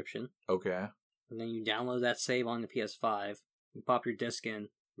Plus subscription. Okay. And then you download that save on the PS5. You pop your disc in,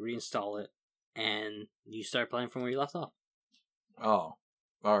 reinstall it, and you start playing from where you left off. Oh,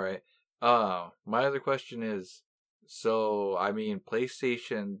 all right. My other question is, so I mean,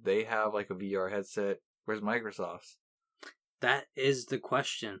 PlayStation, they have like a VR headset. Where's Microsoft's? That is the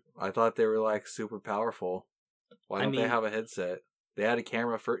question. I thought they were like super powerful. Why don't they have a headset? They had a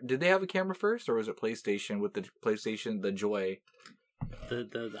camera first. Did they have a camera first, or was it PlayStation with the PlayStation, the Joy? The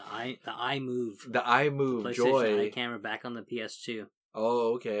iMove. The iMove PlayStation Joy. camera back on the PS2.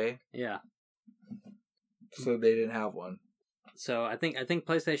 Oh, okay. Yeah. So they didn't have one. So I think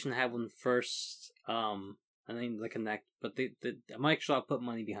PlayStation had one first. I think the Kinect, but the Microsoft put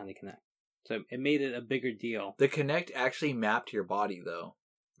money behind the Kinect, so it made it a bigger deal. The Kinect actually mapped your body, though,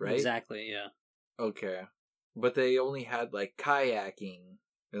 right? Exactly. Yeah. Okay, but they only had like kayaking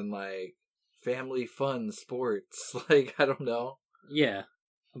and like family fun sports. Like I don't know. Yeah,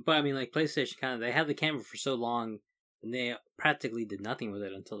 but I mean, like PlayStation they had the camera for so long, and they practically did nothing with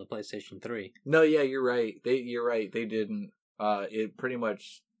it until the PlayStation 3. No, yeah, you're right. You're right. They didn't. It pretty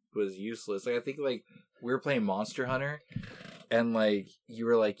much was useless. Like I think like we were playing Monster Hunter, and like you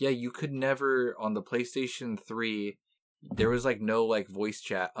were like, yeah, you could never on the PlayStation 3. There was like no like voice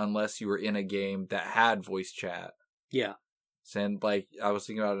chat unless you were in a game that had voice chat. Yeah. And like I was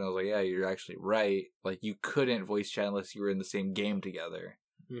thinking about it, and I was like, yeah, you're actually right. Like you couldn't voice chat unless you were in the same game together.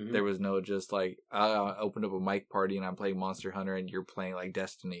 Mm-hmm. There was no just like I opened up a mic party and I'm playing Monster Hunter and you're playing like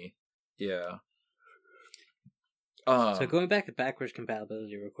Destiny. Yeah. So going back to backwards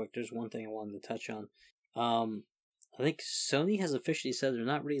compatibility real quick, there's one thing I wanted to touch on. I think Sony has officially said they're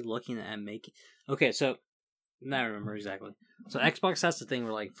not really looking at making... Okay, so... I remember exactly. So Xbox has the thing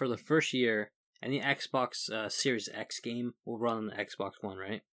where, like, for the first year, any Xbox Series X game will run on the Xbox One,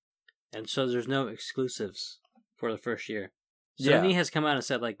 right? And so there's no exclusives for the first year. Sony has come out and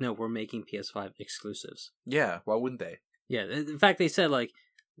said, like, no, we're making PS5 exclusives. Yeah, why wouldn't they? Yeah, in fact, they said, like,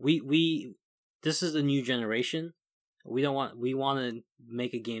 we this is the new generation. We want to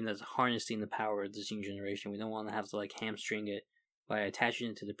make a game that's harnessing the power of this new generation. We don't want to have to like hamstring it by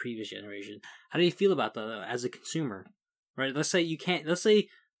attaching it to the previous generation. How do you feel about that as a consumer? Right? Let's say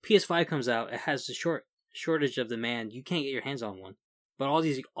PS5 comes out, it has the shortage of demand. You can't get your hands on one. But all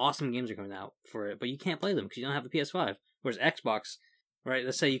these awesome games are coming out for it, but you can't play them because you don't have a PS5. Whereas Xbox, right?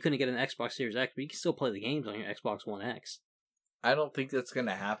 Let's say you couldn't get an Xbox Series X, but you can still play the games on your Xbox One X. I don't think that's going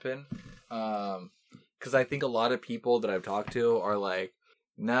to happen. Because I think a lot of people that I've talked to are like,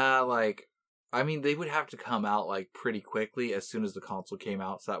 nah, like, I mean, they would have to come out, like, pretty quickly as soon as the console came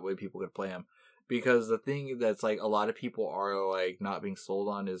out, so that way people could play them. Because the thing that's, like, a lot of people are, like, not being sold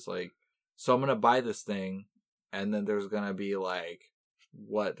on is, like, so I'm going to buy this thing, and then there's going to be, like,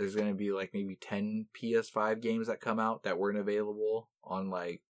 there's going to be, like, maybe 10 PS5 games that come out that weren't available on,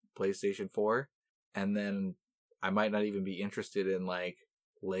 like, PlayStation 4, and then I might not even be interested in, like,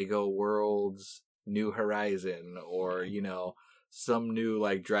 Lego Worlds New Horizon, or, you know, some new,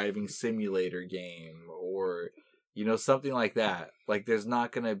 like, driving simulator game, or, you know, something like that. Like, there's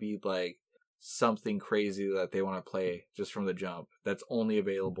not gonna be, like, something crazy that they want to play just from the jump that's only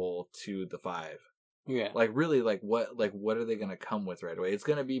available to the 5. Yeah. Like, really, what are they gonna come with right away? It's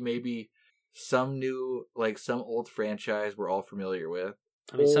gonna be maybe some new, like, some old franchise we're all familiar with.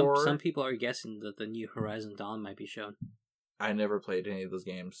 I mean, some people are guessing that the new Horizon Dawn might be shown. I never played any of those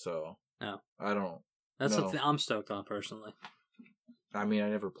games, so... No. I don't That's know. something I'm stoked on, personally. I mean, I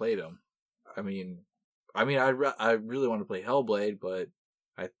never played them. I really want to play Hellblade, but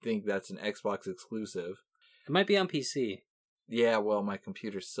I think that's an Xbox exclusive. It might be on PC. Yeah, well, my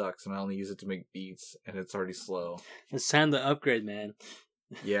computer sucks, and I only use it to make beats, and it's already slow. It's time to upgrade, man.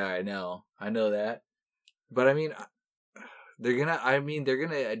 Yeah, I know that. But I mean, they're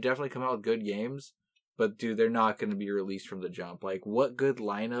gonna definitely come out with good games. But, dude, they're not going to be released from the jump. Like, what good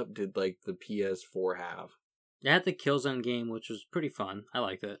lineup did, like, the PS4 have? They had the Killzone game, which was pretty fun. I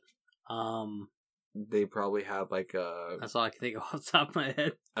liked it. They probably had, like, that's all I can think of off the top of my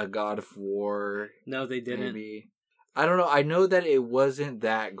head. a God of War. No, they didn't. Maybe. I don't know. I know that it wasn't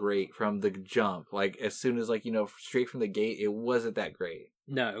that great from the jump. Like, as soon as, like, straight from the gate, it wasn't that great.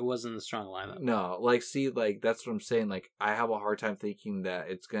 No, it wasn't a strong lineup. No, like, see, like, that's what I'm saying. Like, I have a hard time thinking that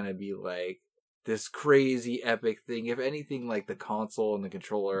it's gonna be, like, this crazy epic thing. If anything, like, the console and the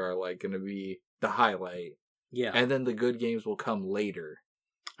controller are, like, gonna be the highlight. Yeah. And then the good games will come later.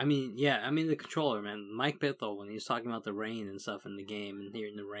 I mean, yeah, the controller, man. Mike Bithell, when he was talking about the rain and stuff in the game, and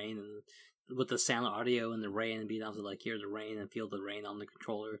hearing the rain, and with the sound audio and the rain, and being able to, like, hear the rain and feel the rain on the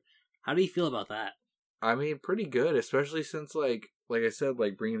controller. How do you feel about that? I mean, pretty good, especially since, like I said,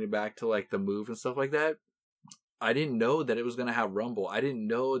 like, bringing it back to, like, the Move and stuff like that. I didn't know that it was going to have rumble. I didn't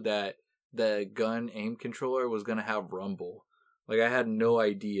know that the gun aim controller was going to have rumble. Like, I had no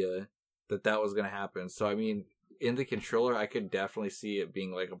idea that was going to happen. So, I mean, in the controller, I could definitely see it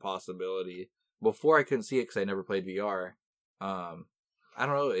being, like, a possibility. Before, I couldn't see it because I never played VR. I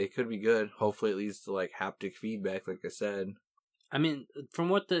don't know. It could be good. Hopefully, it leads to, like, haptic feedback, like I said. I mean, from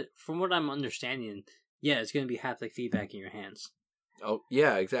what I'm understanding, yeah, it's going to be haptic feedback in your hands. Oh,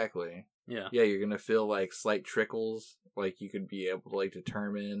 yeah, exactly. Yeah. Yeah, you're going to feel, like, slight trickles. Like, you could be able to, like,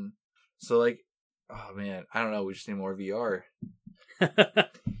 determine. So, like, oh, man, I don't know. We just need more VR.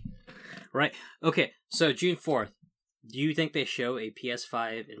 Right. Okay, so June 4th. Do you think they show a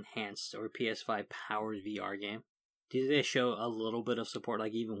PS5 enhanced or PS5 powered VR game? Do they show a little bit of support,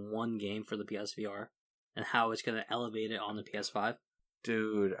 like even one game for the PSVR? And how it's going to elevate it on the PS5?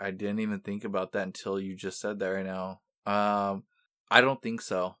 Dude, I didn't even think about that until you just said that right now. I don't think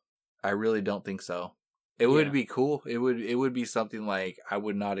so. I really don't think so. It would be cool. It would be something like I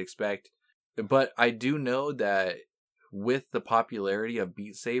would not expect. But I do know that with the popularity of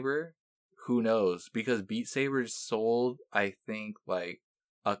Beat Saber, who knows? Because Beat Saber sold, I think, like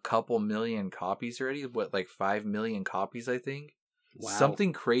a couple million copies already. What, like 5 million copies, I think? Wow.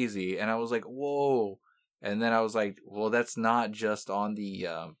 Something crazy. And I was like, whoa. And then I was like, well, that's not just on the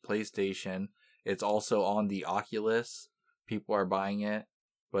PlayStation. It's also on the Oculus. People are buying it.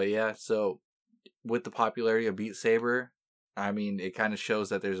 But yeah, so with the popularity of Beat Saber, I mean, it kind of shows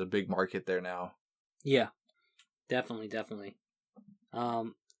that there's a big market there now. Yeah, definitely.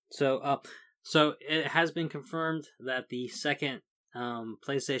 So it has been confirmed that the second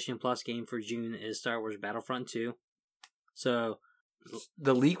PlayStation Plus game for June is Star Wars Battlefront 2. So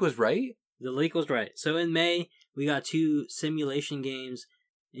the leak was right? The leak was right. So in May, we got 2 simulation games.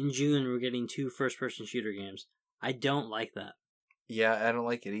 In June, we're getting 2 first-person shooter games. I don't like that. Yeah, I don't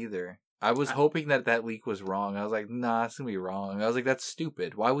like it either. I was hoping that leak was wrong. I was like, nah, it's going to be wrong. I was like, that's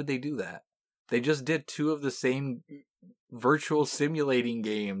stupid. Why would they do that? They just did 2 of the same virtual simulating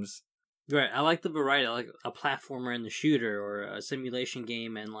games. Right. I like the variety. I like a platformer and the shooter, or a simulation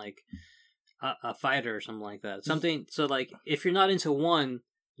game and, like, a fighter or something like that. Something, so, like, if you're not into one,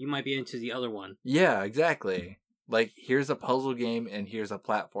 you might be into the other one. Yeah, exactly. Like, here's a puzzle game and here's a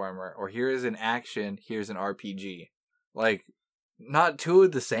platformer. Or here's an action, here's an RPG. Like, not 2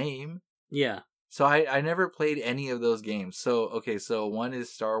 of the same. Yeah. So I never played any of those games. So, okay, so one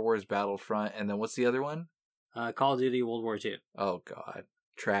is Star Wars Battlefront, and then what's the other one? Call of Duty World War II. Oh, God.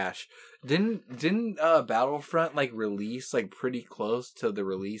 Trash. Didn't Battlefront, like, release, like, pretty close to the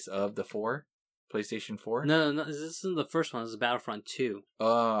release of the 4? PlayStation 4? No, this isn't the first one. This is Battlefront 2.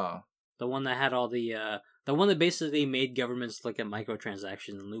 Oh. The one that had all the one that basically made governments look at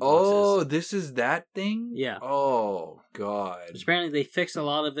microtransactions and loot boxes. Oh, this is that thing? Yeah. Oh, God. Apparently they fixed a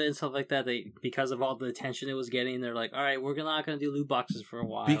lot of it and stuff like that. Because of all the attention it was getting, they're like, all right, we're not going to do loot boxes for a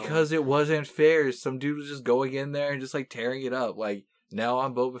while. Because it wasn't fair. Some dude was just going in there and just, like, tearing it up. Like, now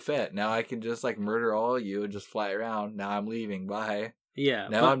I'm Boba Fett. Now I can just, like, murder all of you and just fly around. Now I'm leaving. Bye. Yeah.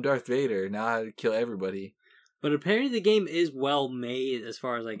 Now I'm Darth Vader. Now I kill everybody. But apparently the game is well made as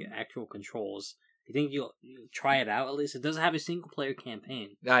far as, like, actual controls. You think you'll try it out at least? It doesn't have a single player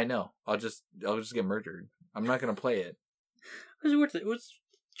campaign. I know. I'll just get murdered. I'm not gonna play it. It's worth it. It's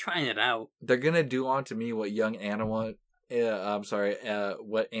trying it out. They're gonna do on to me what young Anna what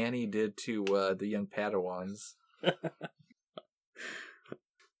Annie did to the young Padawans.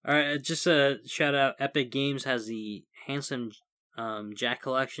 All right, just a shout out. Epic Games has the Handsome Jack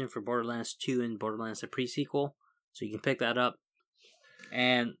collection for Borderlands 2 and Borderlands the pre-sequel, so you can pick that up.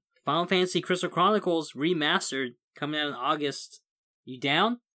 And Final Fantasy Crystal Chronicles Remastered coming out in August. You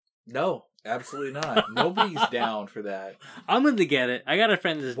down? No, absolutely not. Nobody's down for that. I'm going to get it. I got a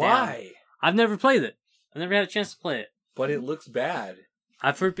friend that's down. Why? I've never played it. I've never had a chance to play it. But it looks bad.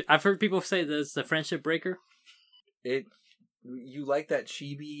 I've heard people say that it's the friendship breaker. You like that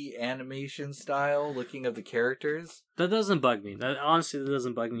chibi animation style looking of the characters? That doesn't bug me. That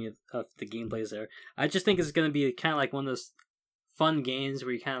doesn't bug me if the gameplay's there. I just think it's going to be kind of like one of those fun games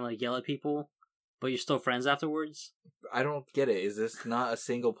where you kind of like yell at people, but you're still friends afterwards. I don't get it. Is this not a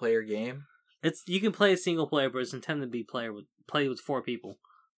single player game? You can play a single player, but it's intended to be played with 4 people.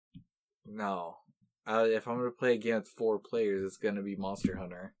 No. If I'm going to play a game with 4 players, it's going to be Monster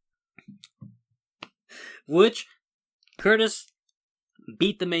Hunter. Which Curtis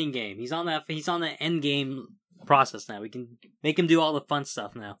beat the main game. He's on the end game process now. We can make him do all the fun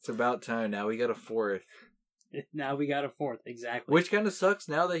stuff now. It's about time. Now we got a 4th. Now we got a 4th, exactly. Which kind of sucks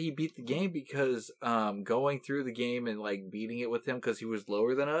now that he beat the game, because going through the game and like beating it with him because he was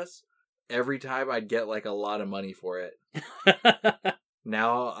lower than us, every time I'd get like a lot of money for it.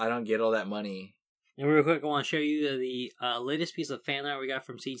 Now I don't get all that money. And real quick, I want to show you the latest piece of fan art we got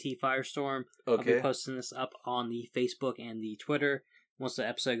from CT Firestorm. Okay. I'll be posting this up on the Facebook and the Twitter once the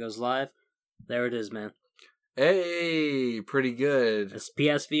episode goes live. There it is, man. Hey, pretty good. It's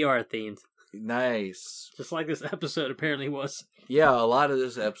PSVR themed. Nice. Just like this episode apparently was. Yeah, a lot of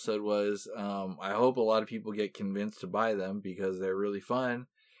this episode was. I hope a lot of people get convinced to buy them because they're really fun.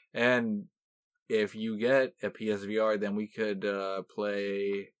 And if you get a PSVR, then we could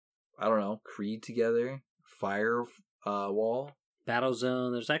play, I don't know, Creed together, Firewall,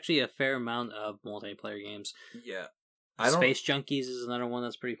 Battlezone. There's actually a fair amount of multiplayer games. Yeah. Space Junkies is another one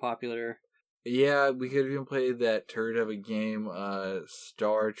that's pretty popular. Yeah, we could even play that turd of a game,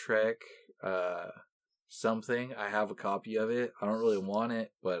 Star Trek, something. I have a copy of it. I don't really want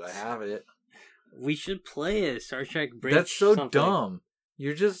it, but I have it. We should play it. Star Trek Bridge. That's so something. dumb.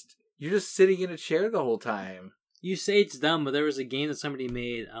 You're just sitting in a chair the whole time. You say it's dumb, but there was a game that somebody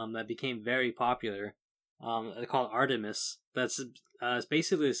made that became very popular. Called Artemis. That's it's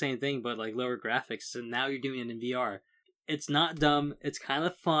basically the same thing, but like lower graphics. And now you're doing it in VR. It's not dumb. It's kind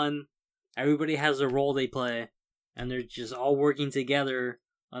of fun. Everybody has a role they play, and they're just all working together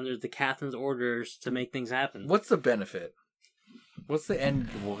under the captain's orders to make things happen. What's the benefit? What's the end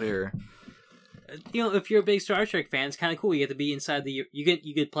goal here? You know, if you're a big Star Trek fan, it's kind of cool. You get to be inside you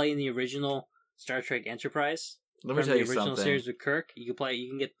could play in the original Star Trek Enterprise. Let me tell you the original something. series with Kirk. You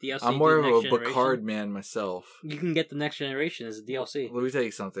can get DLC. I'm more of a Picard man myself. You can get the Next Generation as a DLC. Let me tell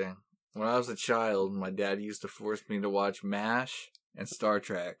you something. When I was a child, my dad used to force me to watch MASH and Star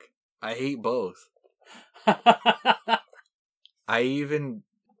Trek. I hate both. I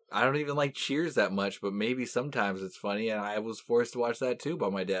don't even like Cheers that much, but maybe sometimes it's funny, and I was forced to watch that too by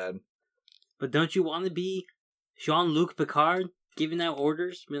my dad. But don't you want to be Jean-Luc Picard, giving out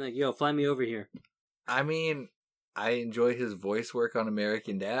orders? Being like, yo, fly me over here. I mean, I enjoy his voice work on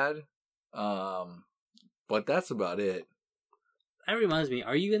American Dad, but that's about it. That reminds me,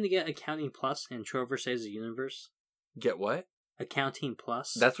 are you going to get Accounting Plus and Trover Saves the Universe? Get what? Accounting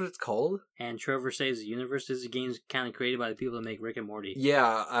Plus. That's what it's called? And Trover Saves the Universe. This is a game kind of created by the people that make Rick and Morty.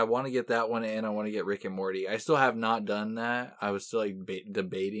 Yeah, I want to get that one, and I want to get Rick and Morty. I still have not done that. I was still like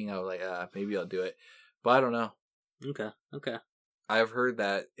debating. I was like, maybe I'll do it. But I don't know. Okay. I've heard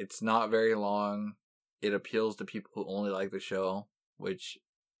that it's not very long. It appeals to people who only like the show, which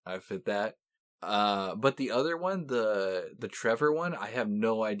I fit that. But the other one, the Trevor one, I have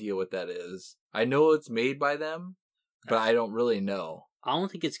no idea what that is. I know it's made by them, but I don't really know. I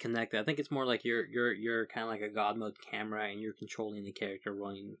don't think it's connected. I think it's more like you're kind of like a God mode camera, and you're controlling the character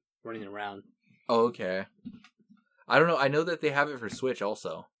running around. Oh, okay. I don't know. I know that they have it for Switch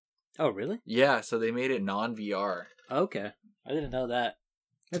also. Oh, really? Yeah, so they made it non-VR. Okay. I didn't know that.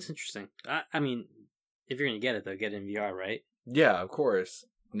 That's interesting. I mean, if you're going to get it, though, get it in VR, right? Yeah, of course.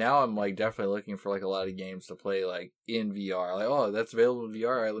 Now I'm like definitely looking for like a lot of games to play like in VR. Like, oh, that's available in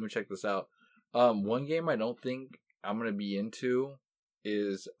VR. All right, let me check this out. One game I don't think I'm going to be into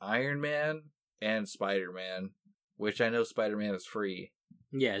is Iron Man and Spider-Man, which I know Spider-Man is free.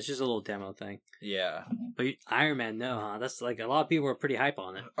 Yeah, it's just a little demo thing. Yeah. But Iron Man, no, huh? That's like a lot of people are pretty hype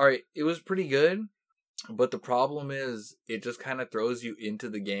on it. Alright, it was pretty good, but the problem is it just kind of throws you into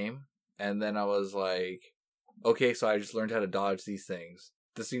the game, and then I was like, okay, so I just learned how to dodge these things.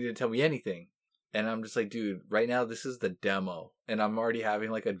 This thing didn't tell me anything. And I'm just like, dude, right now this is the demo, and I'm already having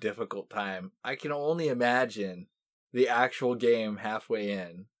like a difficult time. I can only imagine the actual game halfway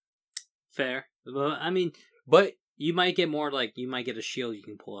in. Fair. Well, I mean, but you might get more like, you might get a shield you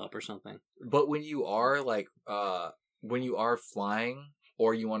can pull up or something. But when you are like, when you are flying,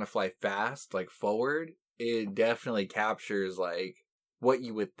 or you want to fly fast, like forward, it definitely captures like what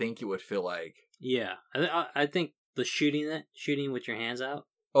you would think it would feel like. Yeah. I think the shooting with your hands out.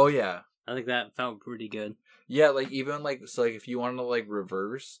 Oh yeah. I think that felt pretty good. Yeah, like even like, so like if you wanted to like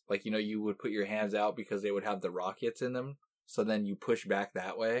reverse, like, you know, you would put your hands out because they would have the rockets in them. So then you push back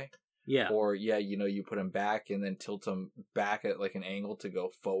that way. Yeah. Or yeah, you know, you put them back and then tilt them back at like an angle to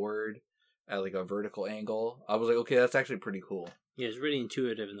go forward. at like a vertical angle. I was like, okay, that's actually pretty cool. Yeah, it's really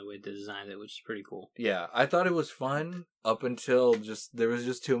intuitive in the way they designed it, which is pretty cool. Yeah, I thought it was fun up until there was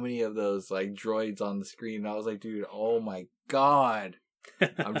just too many of those like droids on the screen. And I was like, dude, oh my god,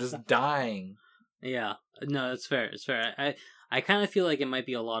 I'm just dying. Yeah, no, it's fair. It's fair. I kind of feel like it might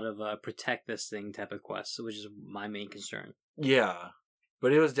be a lot of protect this thing type of quests, which is my main concern. Yeah,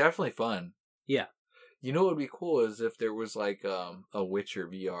 but it was definitely fun. Yeah. You know what would be cool is if there was like a Witcher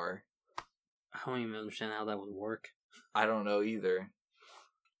VR. I don't even understand how that would work. I don't know either.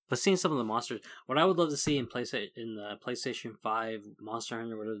 But seeing some of the monsters, what I would love to see in the PlayStation 5 Monster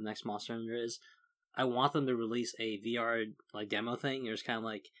Hunter, whatever the next Monster Hunter is, I want them to release a VR like demo thing. It's kind of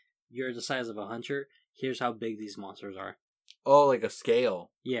like, you're the size of a hunter. Here's how big these monsters are. Oh, like a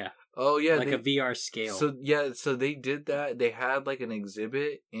scale. Yeah. Oh yeah, like a VR scale. So they did that. They had like an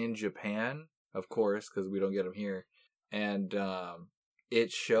exhibit in Japan, of course, because we don't get them here, and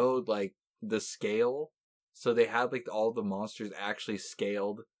it showed like the scale. So they had like all the monsters actually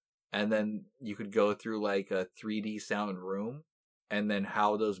scaled, and then you could go through like a 3D sound room, and then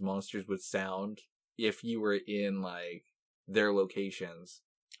how those monsters would sound if you were in like their locations.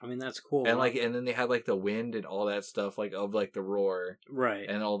 I mean, that's cool. And like, and then they had like the wind and all that stuff, like of like the roar, right,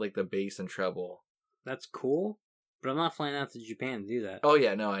 and all like the bass and treble. That's cool, but I'm not flying out to Japan to do that. Oh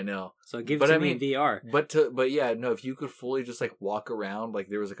yeah, no, I know. So give it to me in VR. But yeah, no. If you could fully just like walk around, like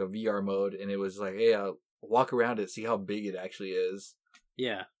there was like a VR mode, and it was like, hey, walk around it, see how big it actually is.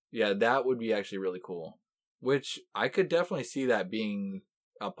 Yeah, yeah, that would be actually really cool. Which I could definitely see that being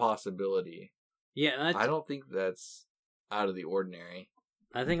a possibility. Yeah, I don't think that's out of the ordinary.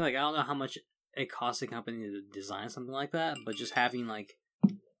 I think, like, I don't know how much it costs a company to design something like that, but just having, like,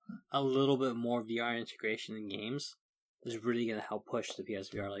 a little bit more VR integration in games is really going to help push the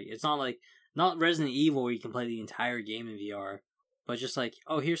PSVR. Like, it's not Resident Evil where you can play the entire game in VR, but just like,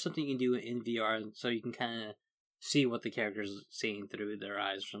 oh, here's something you can do in VR so you can kind of see what the character's seeing through their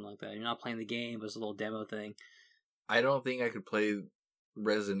eyes or something like that. You're not playing the game, but it's a little demo thing. I don't think I could play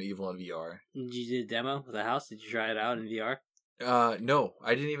Resident Evil in VR. Did you do a demo with the house? Did you try it out in VR? No,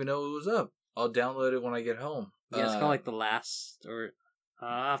 I didn't even know it was up. I'll download it when I get home. Yeah, it's called like The Last, or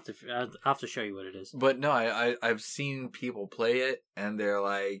I'll have to show you what it is. But no, I've seen people play it, and they're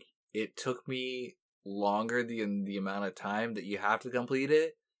like, it took me longer than the amount of time that you have to complete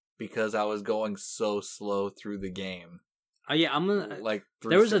it because I was going so slow through the game. Oh yeah, I'm gonna like.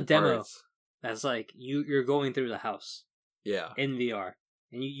 There was a demo parts. that's like you're going through the house. Yeah. In VR,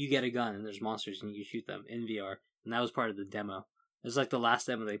 and you get a gun, and there's monsters, and you shoot them in VR, and that was part of the demo. It's like the last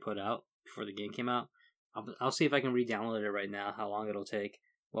demo they put out before the game came out. I'll see if I can re-download it right now, how long it'll take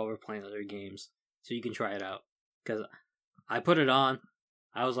while we're playing other games, so you can try it out. Because I put it on,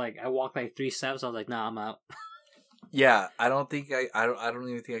 I walked like 3 steps, I was like, nah, I'm out. Yeah, I don't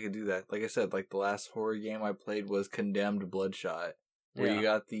even think I could do that. Like I said, like the last horror game I played was Condemned Bloodshot, where you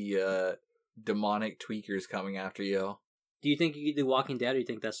got the demonic tweakers coming after you. Do you think you could do Walking Dead, or do you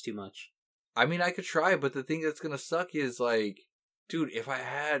think that's too much? I mean, I could try, but the thing that's gonna suck is like, dude,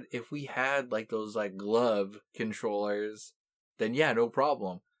 if we had like those like glove controllers, then yeah, no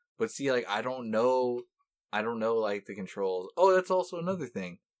problem. But see, like I don't know like the controls. Oh, that's also another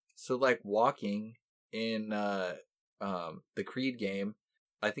thing. So like walking in the Creed game,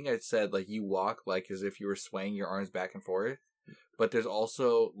 I think I said like you walk like as if you were swaying your arms back and forth, but there's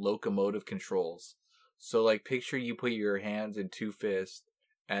also locomotive controls. So like picture you put your hands in 2 fists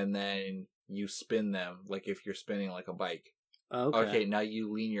and then you spin them like if you're spinning like a bike. Okay, now you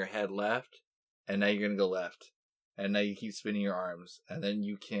lean your head left, and now you're going to go left. And now you keep spinning your arms. And then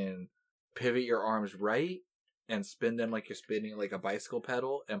you can pivot your arms right and spin them like you're spinning like a bicycle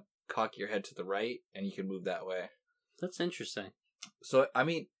pedal and cock your head to the right, and you can move that way. That's interesting. So, I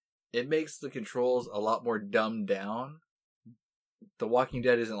mean, it makes the controls a lot more dumbed down. The Walking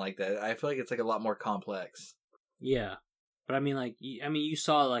Dead isn't like that. I feel like it's like a lot more complex. Yeah. But I mean, like, you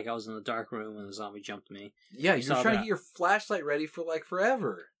saw like I was in the dark room when the zombie jumped me. Yeah, you're trying to get your flashlight ready for like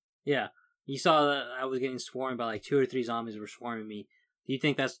forever. Yeah, you saw that I was getting swarmed by like 2 or 3 zombies were swarming me. Do you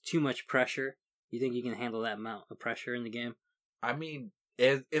think that's too much pressure? Do you think you can handle that amount of pressure in the game? I mean,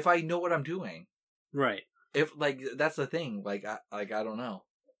 if I know what I'm doing, right? If like that's the thing, like I don't know.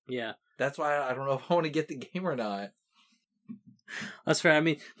 Yeah, that's why I don't know if I want to get the game or not. That's fair. I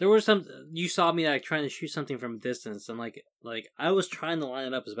mean, there were some. You saw me like trying to shoot something from a distance, and like I was trying to line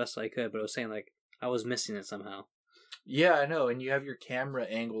it up as best I could, but I was saying like I was missing it somehow. Yeah, I know, and you have your camera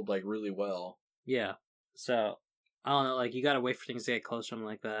angled like really well. Yeah, so I don't know. Like you got to wait for things to get close, something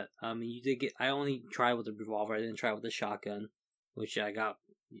like that. You did get. I only tried with the revolver. I didn't try with the shotgun, which I got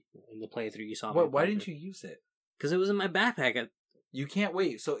in the playthrough. You saw. Why didn't you use it? Because it was in my backpack. You can't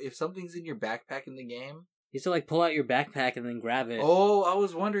wait. So if something's in your backpack in the game... You have to, like, pull out your backpack and then grab it. Oh, I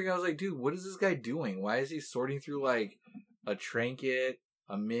was wondering. I was like, dude, what is this guy doing? Why is he sorting through, like, a trinket,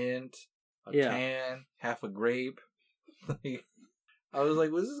 a mint, a can, half a grape? I was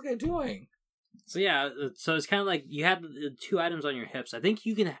like, what is this guy doing? So yeah, so it's kind of like you have the 2 items on your hips. I think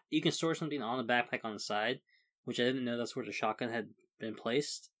you can store something on the backpack on the side, which I didn't know that's where the shotgun had been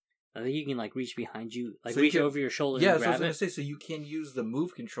placed. I think you can like reach behind you, like so reach over your shoulder. Yeah, and grab so I was gonna say, so you can use the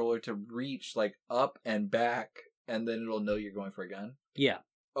move controller to reach like up and back, and then it'll know you're going for a gun. Yeah.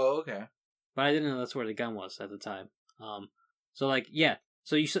 Oh, okay. But I didn't know that's where the gun was at the time. So like yeah,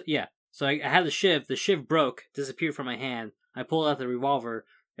 so I had the shiv. The shiv broke, disappeared from my hand. I pulled out the revolver.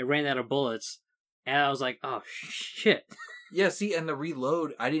 It ran out of bullets, and I was like, "Oh shit!" Yeah, see, and the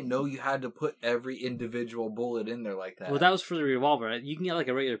reload, I didn't know you had to put every individual bullet in there like that. Well, that was for the revolver. You can get like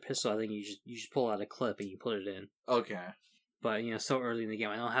a regular pistol. I think you just pull out a clip and you put it in. Okay. But so early in the game,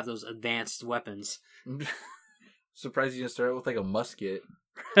 I don't have those advanced weapons. Surprised you didn't start out with like a musket.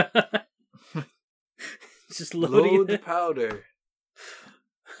 Just load the powder.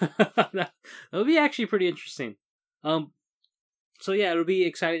 That would be actually pretty interesting. So yeah, it'll be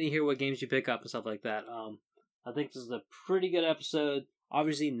exciting to hear what games you pick up and stuff like that. I think this is a pretty good episode.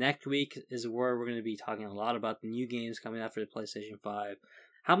 Obviously, next week is where we're going to be talking a lot about the new games coming out for the PlayStation 5.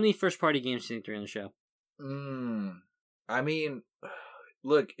 How many first-party games do you think are in the show? I mean,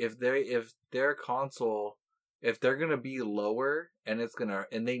 look, if their console, if they're going to be lower and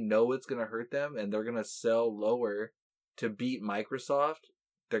they know it's going to hurt them and they're going to sell lower to beat Microsoft,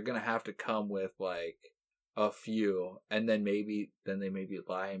 they're going to have to come with like a few, and then they maybe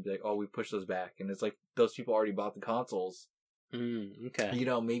lie and be like, oh, we push those back, and it's like those people already bought the consoles.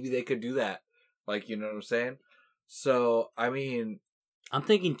 Okay. Maybe they could do that. Like, you know what I'm saying? So, I mean, I'm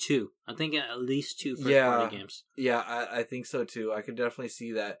thinking 2. I'm thinking at least 2 first-party games. Yeah, I think so too. I could definitely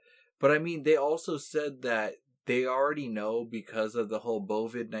see that. But I mean, they also said that they already know because of the whole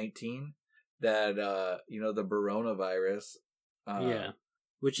COVID-19 that the coronavirus.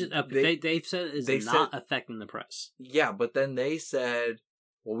 Which is they've said is not affecting the price. Yeah, but then they said,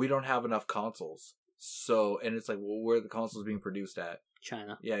 well, we don't have enough consoles. So, and it's like, well, where are the consoles being produced at?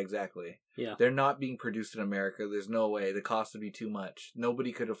 China. Yeah, exactly. Yeah. They're not being produced in America. There's no way. The cost would be too much.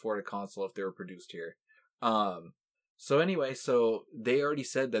 Nobody could afford a console if they were produced here. So anyway, so they already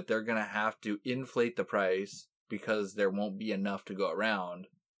said that they're going to have to inflate the price because there won't be enough to go around.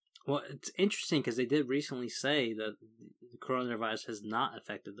 Well, it's interesting because they did recently say that the coronavirus has not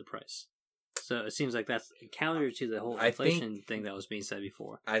affected the price. So it seems like that's counter to the whole inflation thing that was being said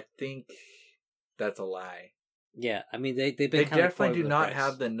before. I think that's a lie. Yeah, I mean, they've been They kind of definitely do not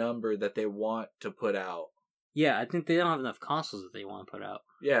have the number that they want to put out. Yeah, I think they don't have enough consoles that they want to put out.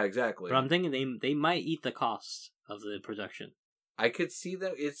 Yeah, exactly. But I'm thinking they might eat the cost of the production. I could see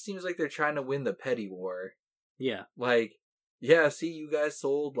them. It seems like they're trying to win the petty war. Yeah. Like, yeah, see, you guys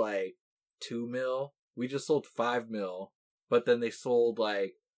sold like 2 mil. We just sold 5 mil. But then they sold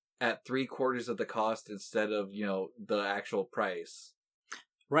like at 3/4 of the cost instead of, the actual price.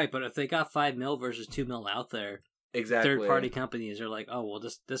 Right, but if they got 5 mil versus 2 mil out there, exactly, third-party companies are like, oh, well,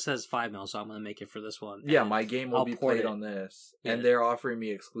 this has 5 mil, so I'm going to make it for this one. Yeah, my game will be played on this. Yeah. And they're offering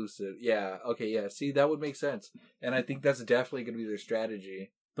me exclusive. Yeah, okay, yeah. See, that would make sense. And I think that's definitely going to be their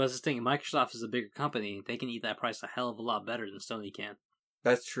strategy. But that's the thing, Microsoft is a bigger company. They can eat that price a hell of a lot better than Sony can.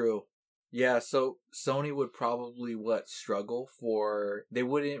 That's true. Yeah, so Sony would probably, struggle for... They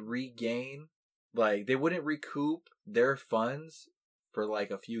wouldn't regain... Like, they wouldn't recoup their funds for, like,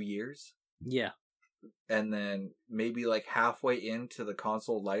 a few years. Yeah. And then maybe, like, halfway into the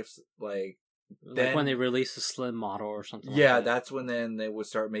console life, like... Like when they release a slim model or something yeah, like that. That's when then they would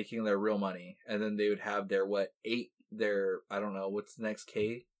start making their real money. And then they would have their, I don't know, what's the next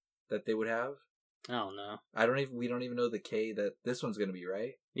K that they would have? I don't know. We don't even know the K that this one's going to be,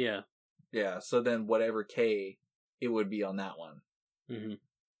 right? Yeah. Yeah, so then whatever K, it would be on that one. Mm-hmm.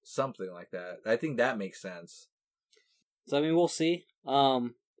 Something like that. I think that makes sense. So, I mean, we'll see.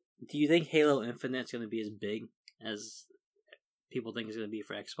 Do you think Halo Infinite's going to be as big as people think it's going to be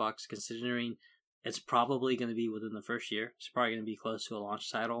for Xbox, considering it's probably going to be within the first year? It's probably going to be close to a launch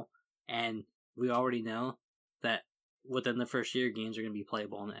title. And we already know that within the first year, games are going to be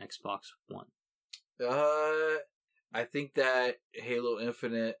playable on the Xbox One. I think that Halo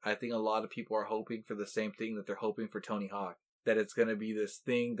Infinite, I think a lot of people are hoping for the same thing that they're hoping for Tony Hawk. That it's going to be this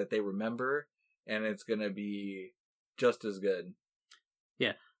thing that they remember, and it's going to be just as good.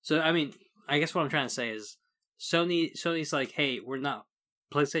 Yeah. So, I mean, I guess what I'm trying to say is Sony's like, hey,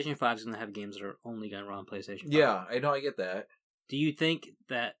 PlayStation 5 is going to have games that are only going to run on PlayStation 5. Yeah, I know, I get that. Do you think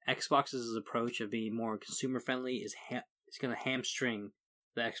that Xbox's approach of being more consumer-friendly is is going to hamstring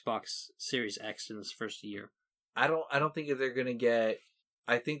the Xbox Series X in this first year. I don't think if they're gonna get.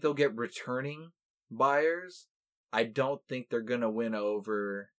 I think they'll get returning buyers. I don't think they're gonna win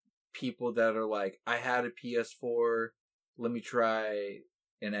over people that are like, I had a PS4, let me try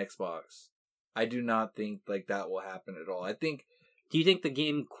an Xbox. I do not think like that will happen at all. I think. Do you think the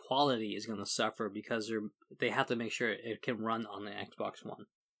game quality is going to suffer because they have to make sure it can run on the Xbox One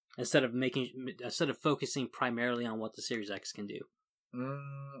instead of focusing primarily on what the Series X can do?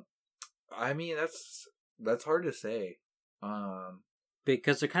 I mean, that's hard to say.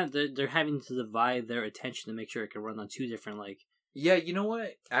 Because they're having to divide their attention to make sure it can run on two different Yeah, you know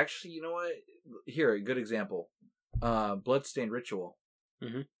what? Actually, you know what? Here, a good example. Bloodstained Ritual.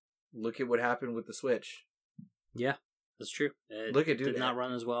 Mm-hmm. Look at what happened with the Switch. Yeah. That's true. It did not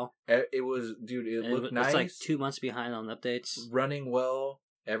run as well. It was, dude, it looked nice. It's like 2 months behind on updates. Running well.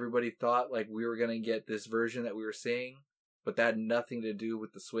 Everybody thought like we were going to get this version that we were seeing, but that had nothing to do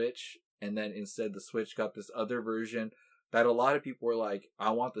with the Switch. And then instead the Switch got this other version that a lot of people were like, I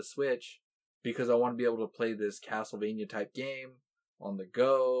want the Switch because I want to be able to play this Castlevania type game on the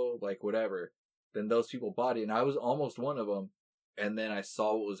go, like whatever. Then those people bought it, and I was almost one of them. And then I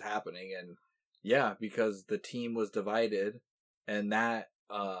saw what was happening, and yeah, because the team was divided, and that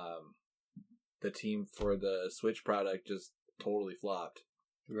the team for the Switch product just totally flopped.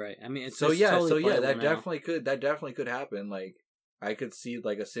 Right. I mean, that definitely could happen. Like, I could see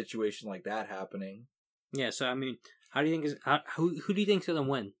like a situation like that happening. Yeah. So I mean, how do you think who do you think's gonna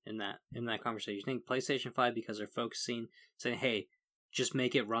win in that conversation? You think PlayStation 5 because they're focusing, saying, hey, just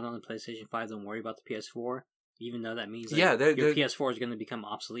make it run on the PlayStation 5, don't worry about the PS4. Even though that means your PS4 is going to become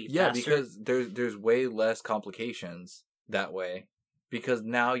obsolete faster. Because there's way less complications that way. Because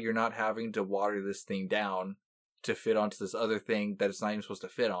now you're not having to water this thing down to fit onto this other thing that it's not even supposed to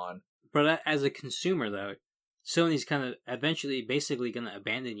fit on. But as a consumer, though, Sony's kind of eventually basically going to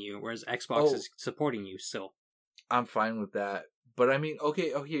abandon you, whereas Xbox is supporting you still. I'm fine with that. But I mean,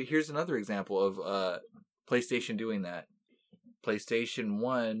 okay, here's another example of PlayStation doing that. PlayStation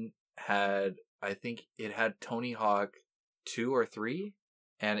 1 had... I think it had Tony Hawk 2 or 3,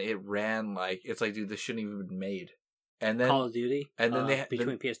 and it ran like, it's like, dude, this shouldn't even have been made. And then Call of Duty, and then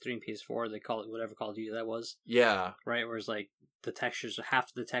between PS3 and PS4, they call it whatever Call of Duty that was. Yeah, right. Whereas like half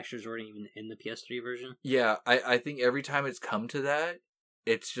of the textures weren't even in the PS3 version. Yeah, I think every time it's come to that,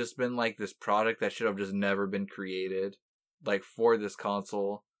 it's just been like this product that should have just never been created, like for this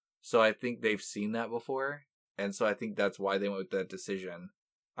console. So I think they've seen that before, and so I think that's why they went with that decision.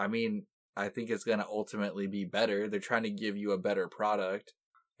 I mean, I think it's going to ultimately be better. They're trying to give you a better product,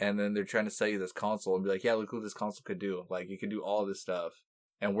 and then they're trying to sell you this console and be like, yeah, look what this console could do. Like, it could do all this stuff.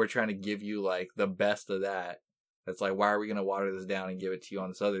 And we're trying to give you, like, the best of that. It's like, why are we going to water this down and give it to you on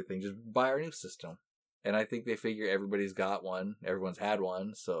this other thing? Just buy our new system. And I think they figure everybody's got one. Everyone's had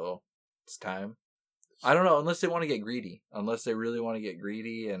one, so it's time. I don't know, unless they want to get greedy. Unless they really want to get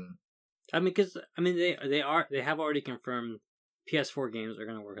greedy and... they have already confirmed PS4 games are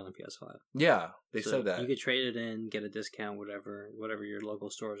going to work on the PS5. Yeah, they said that. You could trade it in, get a discount, whatever your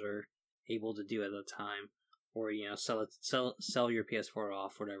local stores are able to do at the time, or sell your PS4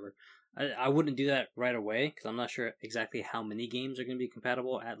 off, whatever. I wouldn't do that right away because I'm not sure exactly how many games are going to be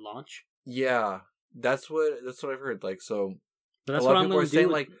compatible at launch. Yeah, that's what I've heard. Like, so but that's a lot of people are saying,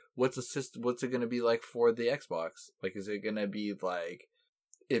 like, what's it going to be like for the Xbox? Like, is it going to be like,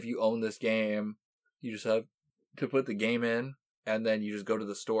 if you own this game, you just have to put the game in, and then you just go to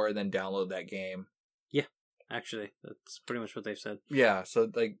the store and then download that game? Yeah, actually, that's pretty much what they've said. Yeah, so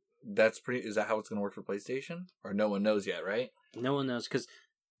like is that how it's going to work for PlayStation? Or no one knows yet, right? No one knows because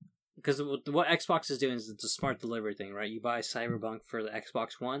what Xbox is doing is it's a smart delivery thing, right? You buy Cyberpunk for the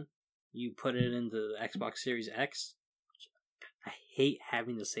Xbox One, you put it into the Xbox Series X. I hate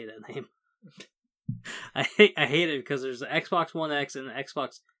having to say that name. I hate it because there's the Xbox One X and the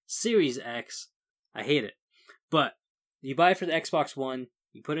Xbox Series X. I hate it. But you buy it for the Xbox One,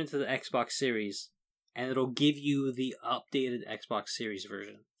 you put it into the Xbox Series, and it'll give you the updated Xbox Series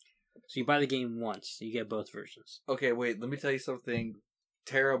version. So you buy the game once, you get both versions. Okay, wait, let me tell you something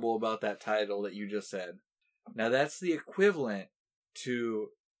terrible about that title that you just said. Now that's the equivalent to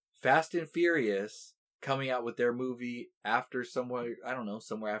Fast and Furious coming out with their movie after somewhere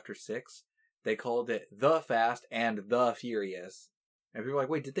after 6. They called it The Fast and The Furious. And people are like,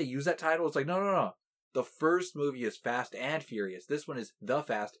 wait, did they use that title? It's like, no. The first movie is Fast and Furious. This one is The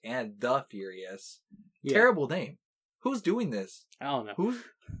Fast and The Furious. Yeah. Terrible name. Who's doing this? I don't know.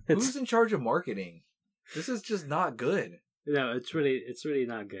 Who's in charge of marketing? This is just not good. No, it's really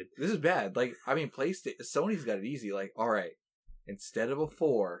not good. This is bad. Like, I mean, Sony's got it easy. Like, all right, instead of a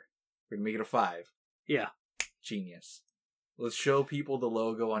 4, we're gonna make it a 5. Yeah, genius. Let's show people the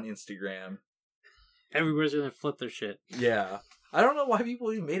logo on Instagram. Everywhere's gonna flip their shit. Yeah. I don't know why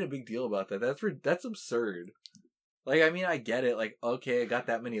people even made a big deal about that. That's absurd. Like, I mean, I get it. Like, okay, I got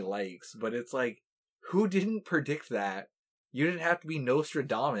that many likes. But it's like, who didn't predict that? You didn't have to be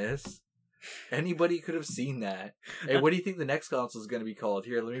Nostradamus. Anybody could have seen that. Hey, what do you think the next console is going to be called?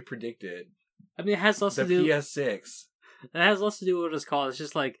 Here, let me predict it. I mean, it has less The to do... PS6. It has less to do with what it's called. It's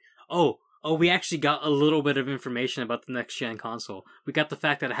just like, oh, we actually got a little bit of information about the next-gen console. We got the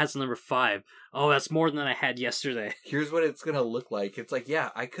fact that it has the number 5. Oh, that's more than I had yesterday. Here's what it's going to look like. It's like, yeah,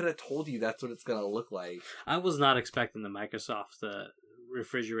 I could have told you that's what it's going to look like. I was not expecting the Microsoft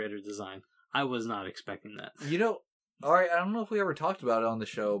refrigerator design. I was not expecting that. You know, alright, I don't know if we ever talked about it on the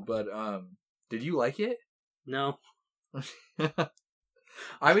show, but, did you like it? No.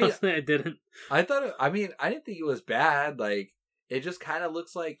 I mean, I didn't. I didn't think it was bad. Like, it just kind of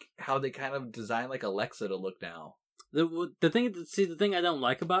looks like how they kind of designed like Alexa to look now. The thing I don't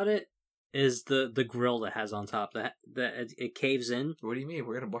like about it is the grill that has on top that it caves in. What do you mean?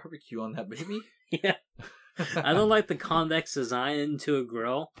 We're gonna barbecue on that baby? Yeah. I don't like the convex design into a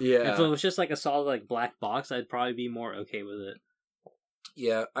grill. Yeah. If it was just like a solid like black box, I'd probably be more okay with it.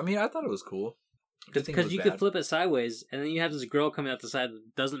 Yeah, I mean, I thought it was cool. Because you could flip it sideways, and then you have this grill coming out the side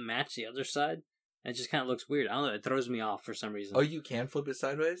that doesn't match the other side. And it just kind of looks weird. I don't know. It throws me off for some reason. Oh, you can flip it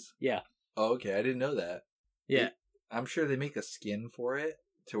sideways? Yeah. Oh, okay. I didn't know that. Yeah. I'm sure they make a skin for it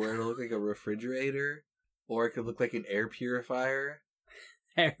to where it'll look like a refrigerator, or it could look like an air purifier.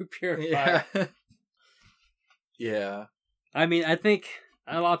 Air purifier. Yeah. Yeah. I mean, I think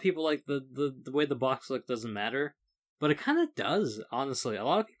a lot of people like the way the box look doesn't matter, but it kind of does. Honestly, a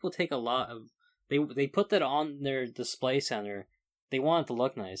lot of people take a lot of they put that on their display center. They want it to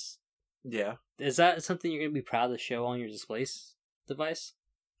look nice. Yeah. Is that something you're gonna be proud to show on your display device?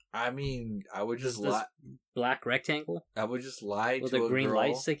 I mean, I would just this black rectangle. I would just lie with to a green girl,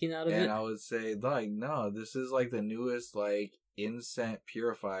 light sticking out of it, and I would say, like, no, this is like the newest like incense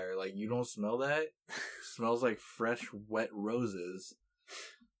purifier. Like, you don't smell that? It smells like fresh, wet roses.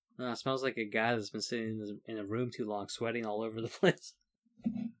 No, it smells like a guy that's been sitting in a room too long, sweating all over the place.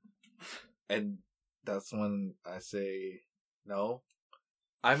 And that's when I say no.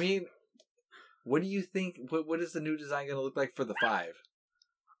 I mean, what do you think? What is the new design going to look like for the 5?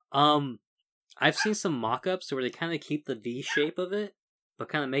 I've seen some mock-ups where they kind of keep the V shape of it, but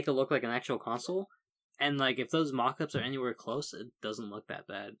kind of make it look like an actual console. And like, if those mock-ups are anywhere close, it doesn't look that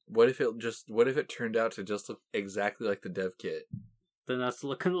bad. What if it turned out to just look exactly like the dev kit? Then that's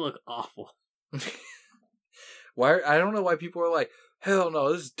gonna look awful. Why? I don't know why people are like, hell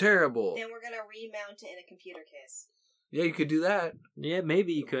no, this is terrible. Then we're gonna remount it in a computer case. Yeah, you could do that. Yeah,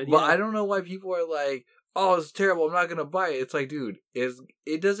 maybe you could. But yeah. I don't know why people are like, oh, it's terrible, I'm not gonna buy it. It's like, dude,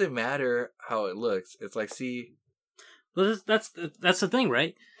 it doesn't matter how it looks. It's like, see, well, that's the thing,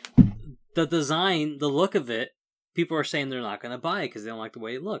 right? The design, the look of it, people are saying they're not gonna buy it because they don't like the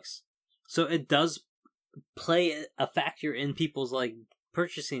way it looks. So it does play a factor in people's like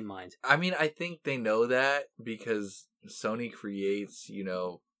purchasing mind. I mean, I think they know that because Sony creates,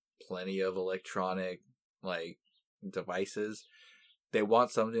 plenty of electronic like devices. They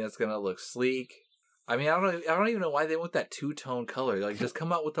want something that's gonna look sleek. I mean, I don't even know why they want that two-tone color. Like, just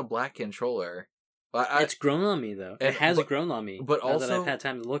come out with a black controller. It's grown on me though. It has grown on me. But also, that I've had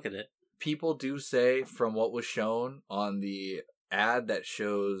time to look at it. People do say, from what was shown on the ad that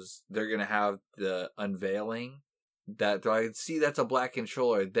shows they're gonna have the unveiling, that I see that's a black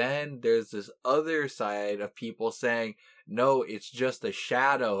controller. Then there's this other side of people saying, no, it's just a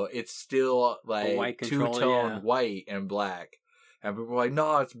shadow. It's still like two-tone white and black. And people are like,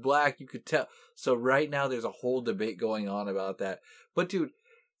 no, it's black. You could tell. So right now there's a whole debate going on about that. But dude,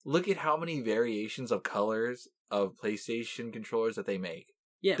 look at how many variations of colors of PlayStation controllers that they make.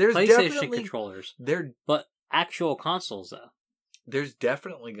 Yeah, there's PlayStation controllers. But actual consoles, though. There's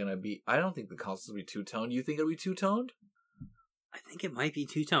definitely going to be... I don't think the consoles will be two-toned. You think it'll be two-toned? I think it might be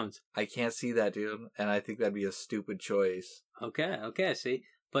two-toned. I can't see that, dude. And I think that'd be a stupid choice. Okay, see.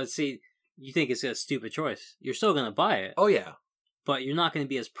 But see, you think it's a stupid choice. You're still going to buy it. Oh, yeah. But you're not going to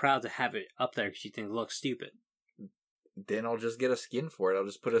be as proud to have it up there because you think it looks stupid. Then I'll just get a skin for it. I'll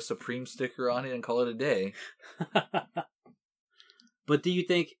just put a Supreme sticker on it and call it a day. But do you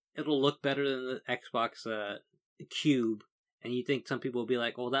think it'll look better than the Xbox Cube? And you think some people will be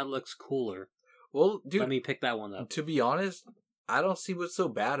like, "Oh, that looks cooler." Well, dude, let me pick that one up. To be honest, I don't see what's so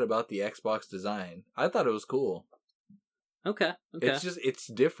bad about the Xbox design. I thought it was cool. Okay. It's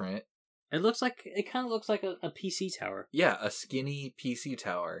different. It kind of looks like a PC tower. Yeah, a skinny PC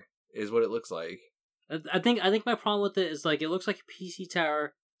tower is what it looks like. I think my problem with it is like it looks like a PC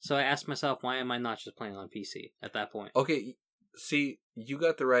tower. So I asked myself, why am I not just playing on PC at that point? Okay, See, you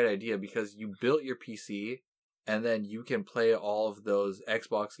got the right idea because you built your PC, and then you can play all of those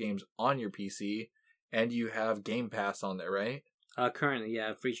Xbox games on your PC, and you have Game Pass on there, right? Currently,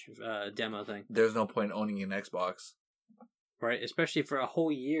 yeah, free demo thing. There's no point owning an Xbox. Right, especially for a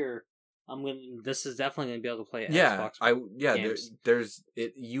whole year. This is definitely gonna be able to play Yeah, Xbox. there's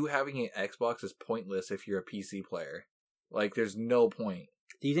it. You having an Xbox is pointless if you're a PC player. Like, there's no point.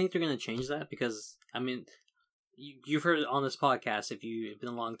 Do you think they're gonna change that? Because you've heard it on this podcast. If you've been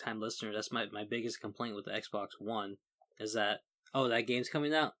a long time listener, that's my biggest complaint with the Xbox One is that that game's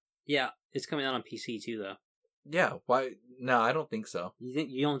coming out. Yeah, it's coming out on PC too, though. Yeah, why? No, I don't think so.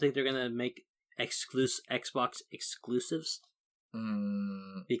 You don't think they're gonna make Xbox exclusives?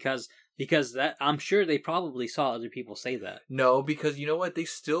 Because that I'm sure they probably saw other people say that. No, because you know what? They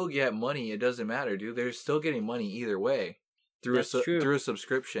still get money. It doesn't matter, dude. They're still getting money either way through a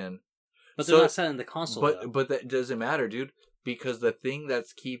subscription. But they're not selling the console. But that doesn't matter, dude. Because the thing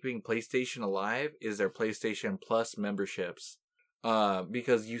that's keeping PlayStation alive is their PlayStation Plus memberships.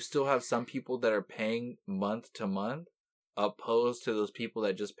 Because you still have some people that are paying month to month, opposed to those people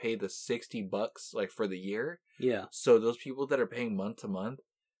that just pay the $60 like for the year. Yeah. So those people that are paying month to month,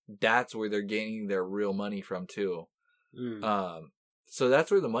 that's where they're gaining their real money from too. So that's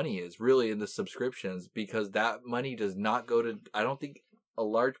where the money is really in the subscriptions, because that money does not go to. I don't think a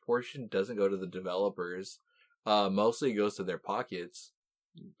large portion doesn't go to the developers. Mostly goes to their pockets.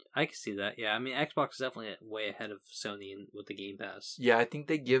 I can see that. Yeah, I mean, Xbox is definitely way ahead of Sony with the Game Pass. Yeah, I think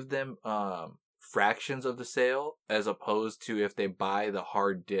they give them fractions of the sale as opposed to if they buy the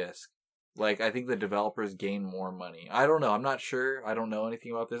hard disk. Like, I think the developers gain more money. I don't know. I'm not sure. I don't know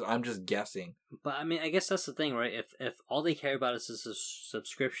anything about this. I'm just guessing. But I mean, I guess that's the thing, right? If all they care about is the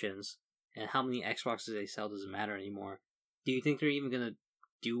subscriptions and how many Xboxes they sell doesn't matter anymore, do you think they're even gonna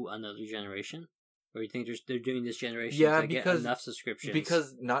do another generation? Or do you think they're doing this generation to get enough subscriptions?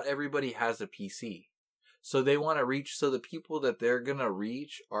 Because not everybody has a PC. So they want to reach, so the people that they're going to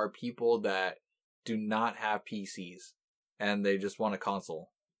reach are people that do not have PCs. And they just want a console.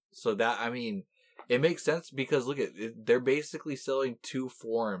 So that, I mean, it makes sense because look at it, they're basically selling two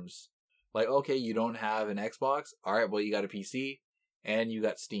forms. Like, okay, you don't have an Xbox. All right, well, you got a PC and you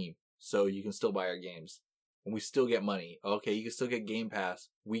got Steam. So you can still buy our games. And we still get money. Okay, you can still get Game Pass.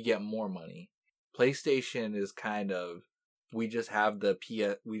 We get more money. PlayStation is kind of, we just have the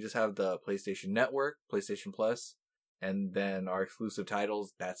PlayStation Network, PlayStation Plus, and then our exclusive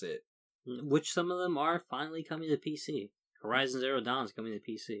titles. That's it. Which some of them are finally coming to PC. Horizon Zero Dawn is coming to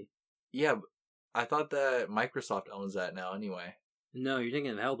PC. Yeah, but I thought that Microsoft owns that now anyway. No, you're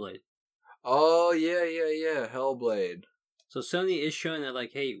thinking of Hellblade. Oh, yeah, Hellblade. So Sony is showing that,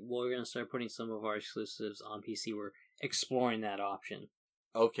 like, hey, we're going to start putting some of our exclusives on PC. We're exploring that option.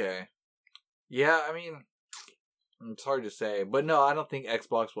 Okay. Yeah, I mean, it's hard to say. But no, I don't think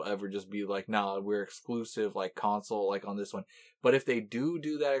Xbox will ever just be like, nah, we're exclusive, like, console, like, on this one. But if they do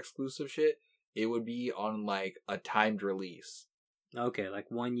that exclusive shit, it would be on, like, a timed release. Okay,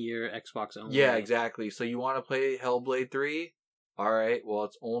 like 1 year Xbox only. Yeah, exactly. So you want to play Hellblade 3? Alright, well,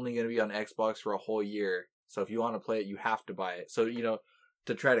 it's only going to be on Xbox for a whole year. So if you want to play it, you have to buy it. So,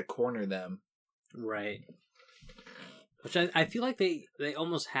 to try to corner them. Right. Which I feel like they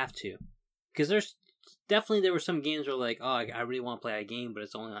almost have to. Because there were some games where like, oh, I really want to play a game, but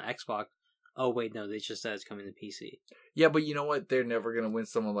it's only on Xbox. Oh, wait, no, they just said it's coming to PC. Yeah, but you know what? They're never going to win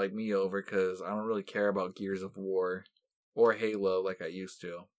someone like me over because I don't really care about Gears of War or Halo like I used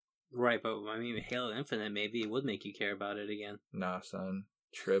to. Right, but I mean, Halo Infinite, maybe it would make you care about it again. Nah, son.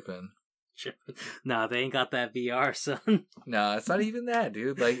 Tripping. Nah, they ain't got that VR, son. Nah, it's not even that,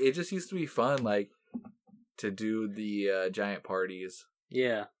 dude. Like, it just used to be fun, like, to do the giant parties.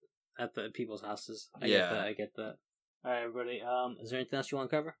 Yeah, at the people's houses. I get that. All right, everybody. Is there anything else you want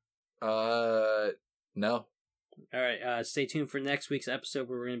to cover? No. All right, stay tuned for next week's episode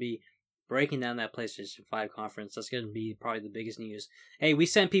where we're going to be breaking down that PlayStation 5 conference. That's going to be probably the biggest news. Hey, we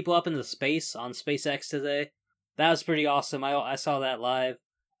sent people up into space on SpaceX today. That was pretty awesome. I saw that live.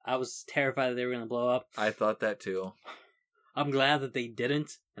 I was terrified that they were going to blow up. I thought that too. I'm glad that they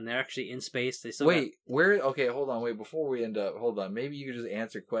didn't, and they're actually in space. They still where? Okay, hold on. Before we end up, hold on. Maybe you could just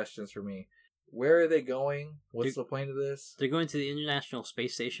answer questions for me. Where are they going? What's the point of this? They're going to the International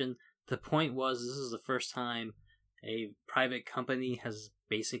Space Station. The point was, this is the first time a private company has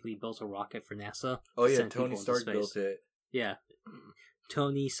basically built a rocket for NASA. Oh yeah, Tony Stark built it. Yeah,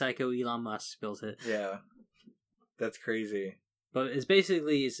 Tony Psycho Elon Musk built it. Yeah, that's crazy. But it's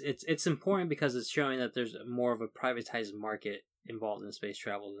basically it's important because it's showing that there's more of a privatized market involved in space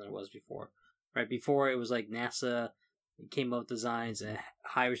travel than there was before. Right before it was like NASA came up with designs and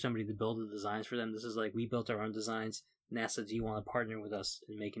hired somebody to build the designs for them. This is like we built our own designs. NASA, do you want to partner with us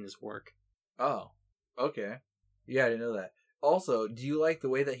in making this work? Oh, okay. Yeah, I didn't know that. Also, do you like the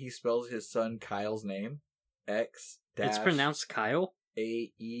way that he spells his son Kyle's name? X dash It's pronounced Kyle?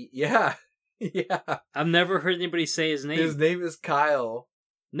 A-E. Yeah. Yeah. I've never heard anybody say his name. His name is Kyle.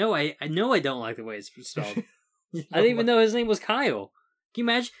 No, I know I don't like the way it's spelled. I didn't even know his name was Kyle. Can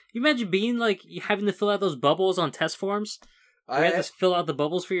you imagine being like having to fill out those bubbles on test forms? Where you have to fill out the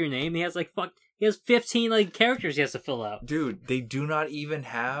bubbles for your name. He has 15 like characters he has to fill out. Dude, they do not even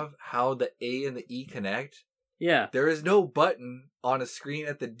have how the A and the E connect. Yeah. There is no button on a screen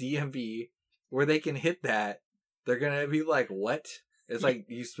at the DMV where they can hit that. They're gonna be like, "What?" It's like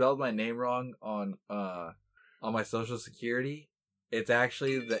you spelled my name wrong on my social security. It's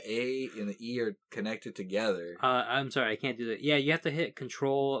actually the A and the E are connected together. I'm sorry, I can't do that. Yeah, you have to hit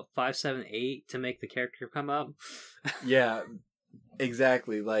Control 578 to make the character come up. Yeah,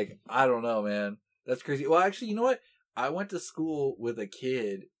 exactly. Like, I don't know, man. That's crazy. Well, actually, you know what? I went to school with a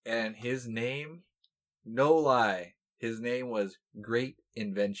kid, and his name, no lie, his name was Great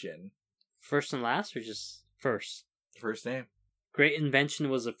Invention. First and last, or just first? First name. Great Invention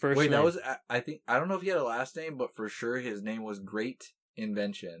was the first name. That was, I think, I don't know if he had a last name, but for sure his name was Great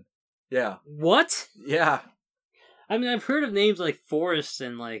Invention. Yeah. What? Yeah. I mean, I've heard of names like Forrest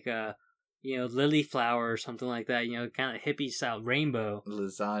and like, Lilyflower or something like that, kind of hippie style, Rainbow.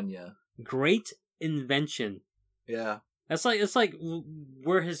 Lasagna. Great Invention. Yeah. It's like,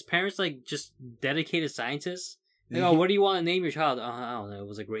 were his parents like just dedicated scientists? Like, oh, what do you want to name your child? I don't know. It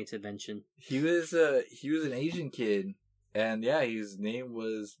was a great invention. He was an Asian kid. And yeah, his name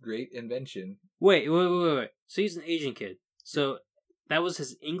was Great Invention. Wait. So he's an Asian kid. So that was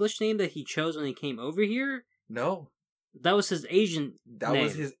his English name that he chose when he came over here? No. That was his Asian That name.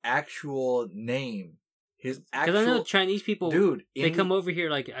 was his actual name. His actual... Because I know Chinese people, dude, they come over here,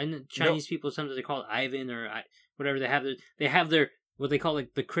 like, I know Chinese people, sometimes they call it Ivan or whatever. They have their, what they call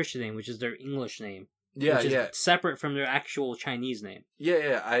like the Christian name, which is their English name. Yeah, which is separate from their actual Chinese name.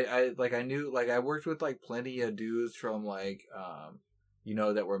 Yeah. I knew, like, I worked with, like, plenty of dudes from, like,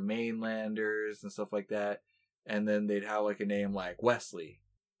 that were mainlanders and stuff like that. And then they'd have, like, a name like Wesley.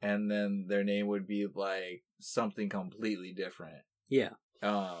 And then their name would be, like, something completely different. Yeah.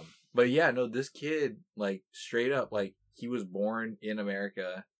 But yeah, no, this kid, like, straight up, like, he was born in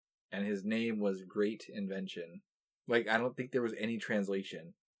America. And his name was Great Invention. Like, I don't think there was any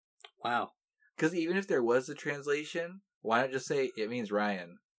translation. Wow. Because even if there was a translation, why not just say it means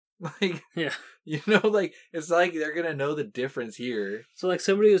Ryan? Like, yeah, like, it's like they're gonna know the difference here. So, like,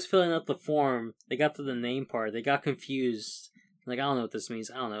 somebody was filling out the form, they got to the name part, they got confused. Like, I don't know what this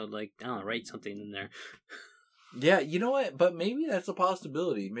means. I don't know, write something in there. Yeah, you know what? But maybe that's a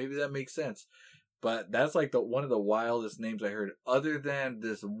possibility. Maybe that makes sense. But that's like one of the wildest names I heard, other than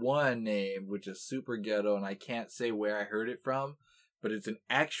this one name, which is super ghetto, and I can't say where I heard it from, but it's an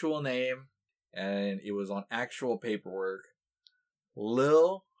actual name. And it was on actual paperwork.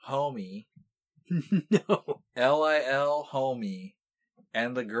 Lil Homie. No. Lil Homie.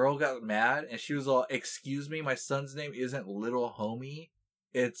 And the girl got mad and she was all, "Excuse me, my son's name isn't Little Homie.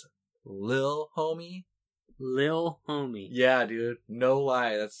 It's Lil Homie." Lil Homie. Yeah, dude. No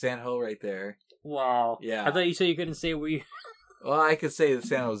lie. That's San Ho right there. Wow. Yeah. I thought you said you couldn't say where you... Well, I could say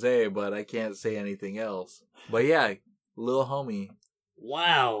San Jose, but I can't say anything else. But yeah, Lil Homie.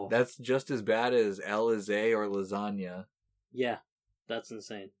 Wow. That's just as bad as Alizé or lasagna. Yeah, that's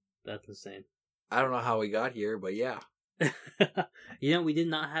insane. I don't know how we got here, but yeah. We did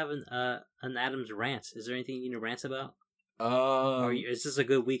not have an Adams rant. Is there anything you need to rant about? Is this a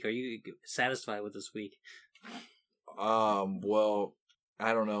good week? Are you satisfied with this week? Well,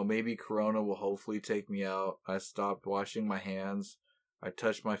 I don't know. Maybe Corona will hopefully take me out. I stopped washing my hands. I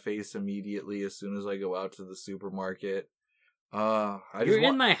touch my face immediately as soon as I go out to the supermarket. You're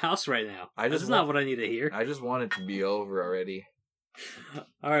in my house right now. That's not what I need to hear. I just want it to be over already.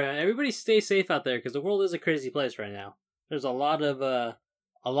 All right, everybody, stay safe out there because the world is a crazy place right now. There's a lot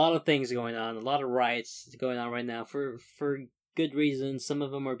of things going on, a lot of riots going on right now for good reasons. Some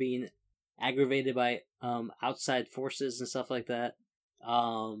of them are being aggravated by outside forces and stuff like that.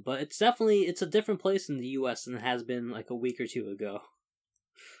 But it's a different place in the U.S. than it has been like a week or two ago.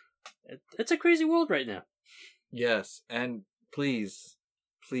 It's a crazy world right now. Yes, and please,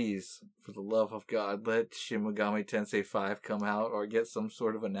 for the love of God, let Shin Megami Tensei 5 come out or get some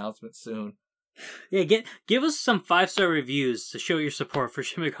sort of announcement soon. Yeah, give us some 5-star reviews to show your support for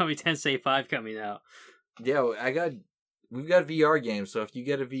Shin Megami Tensei 5 coming out. Yeah, we've got VR games, so if you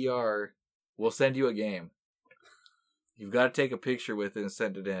get a VR, we'll send you a game. You've got to take a picture with it and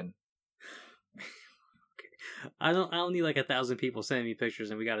send it in. I don't need like 1,000 people sending me pictures,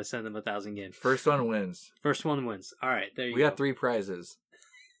 and we got to send them 1,000 games. First one wins. First one wins. All right, there you go. We got 3 prizes.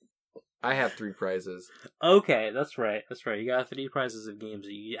 I have 3 prizes. Okay, that's right. That's right. You got 3 prizes of games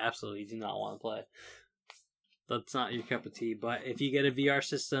that you absolutely do not want to play. That's not your cup of tea. But if you get a VR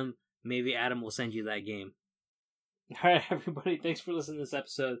system, maybe Adam will send you that game. All right, everybody. Thanks for listening to this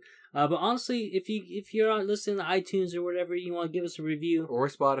episode. But honestly, if you're listening to iTunes or whatever, you want to give us a review, Or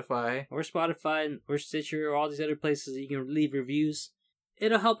Spotify. or Stitcher, or all these other places that you can leave reviews,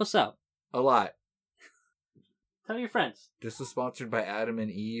 it'll help us out. A lot. Tell your friends. This was sponsored by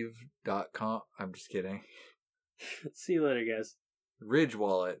AdamandEve.com. I'm just kidding. See you later, guys. Ridge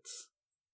Wallets.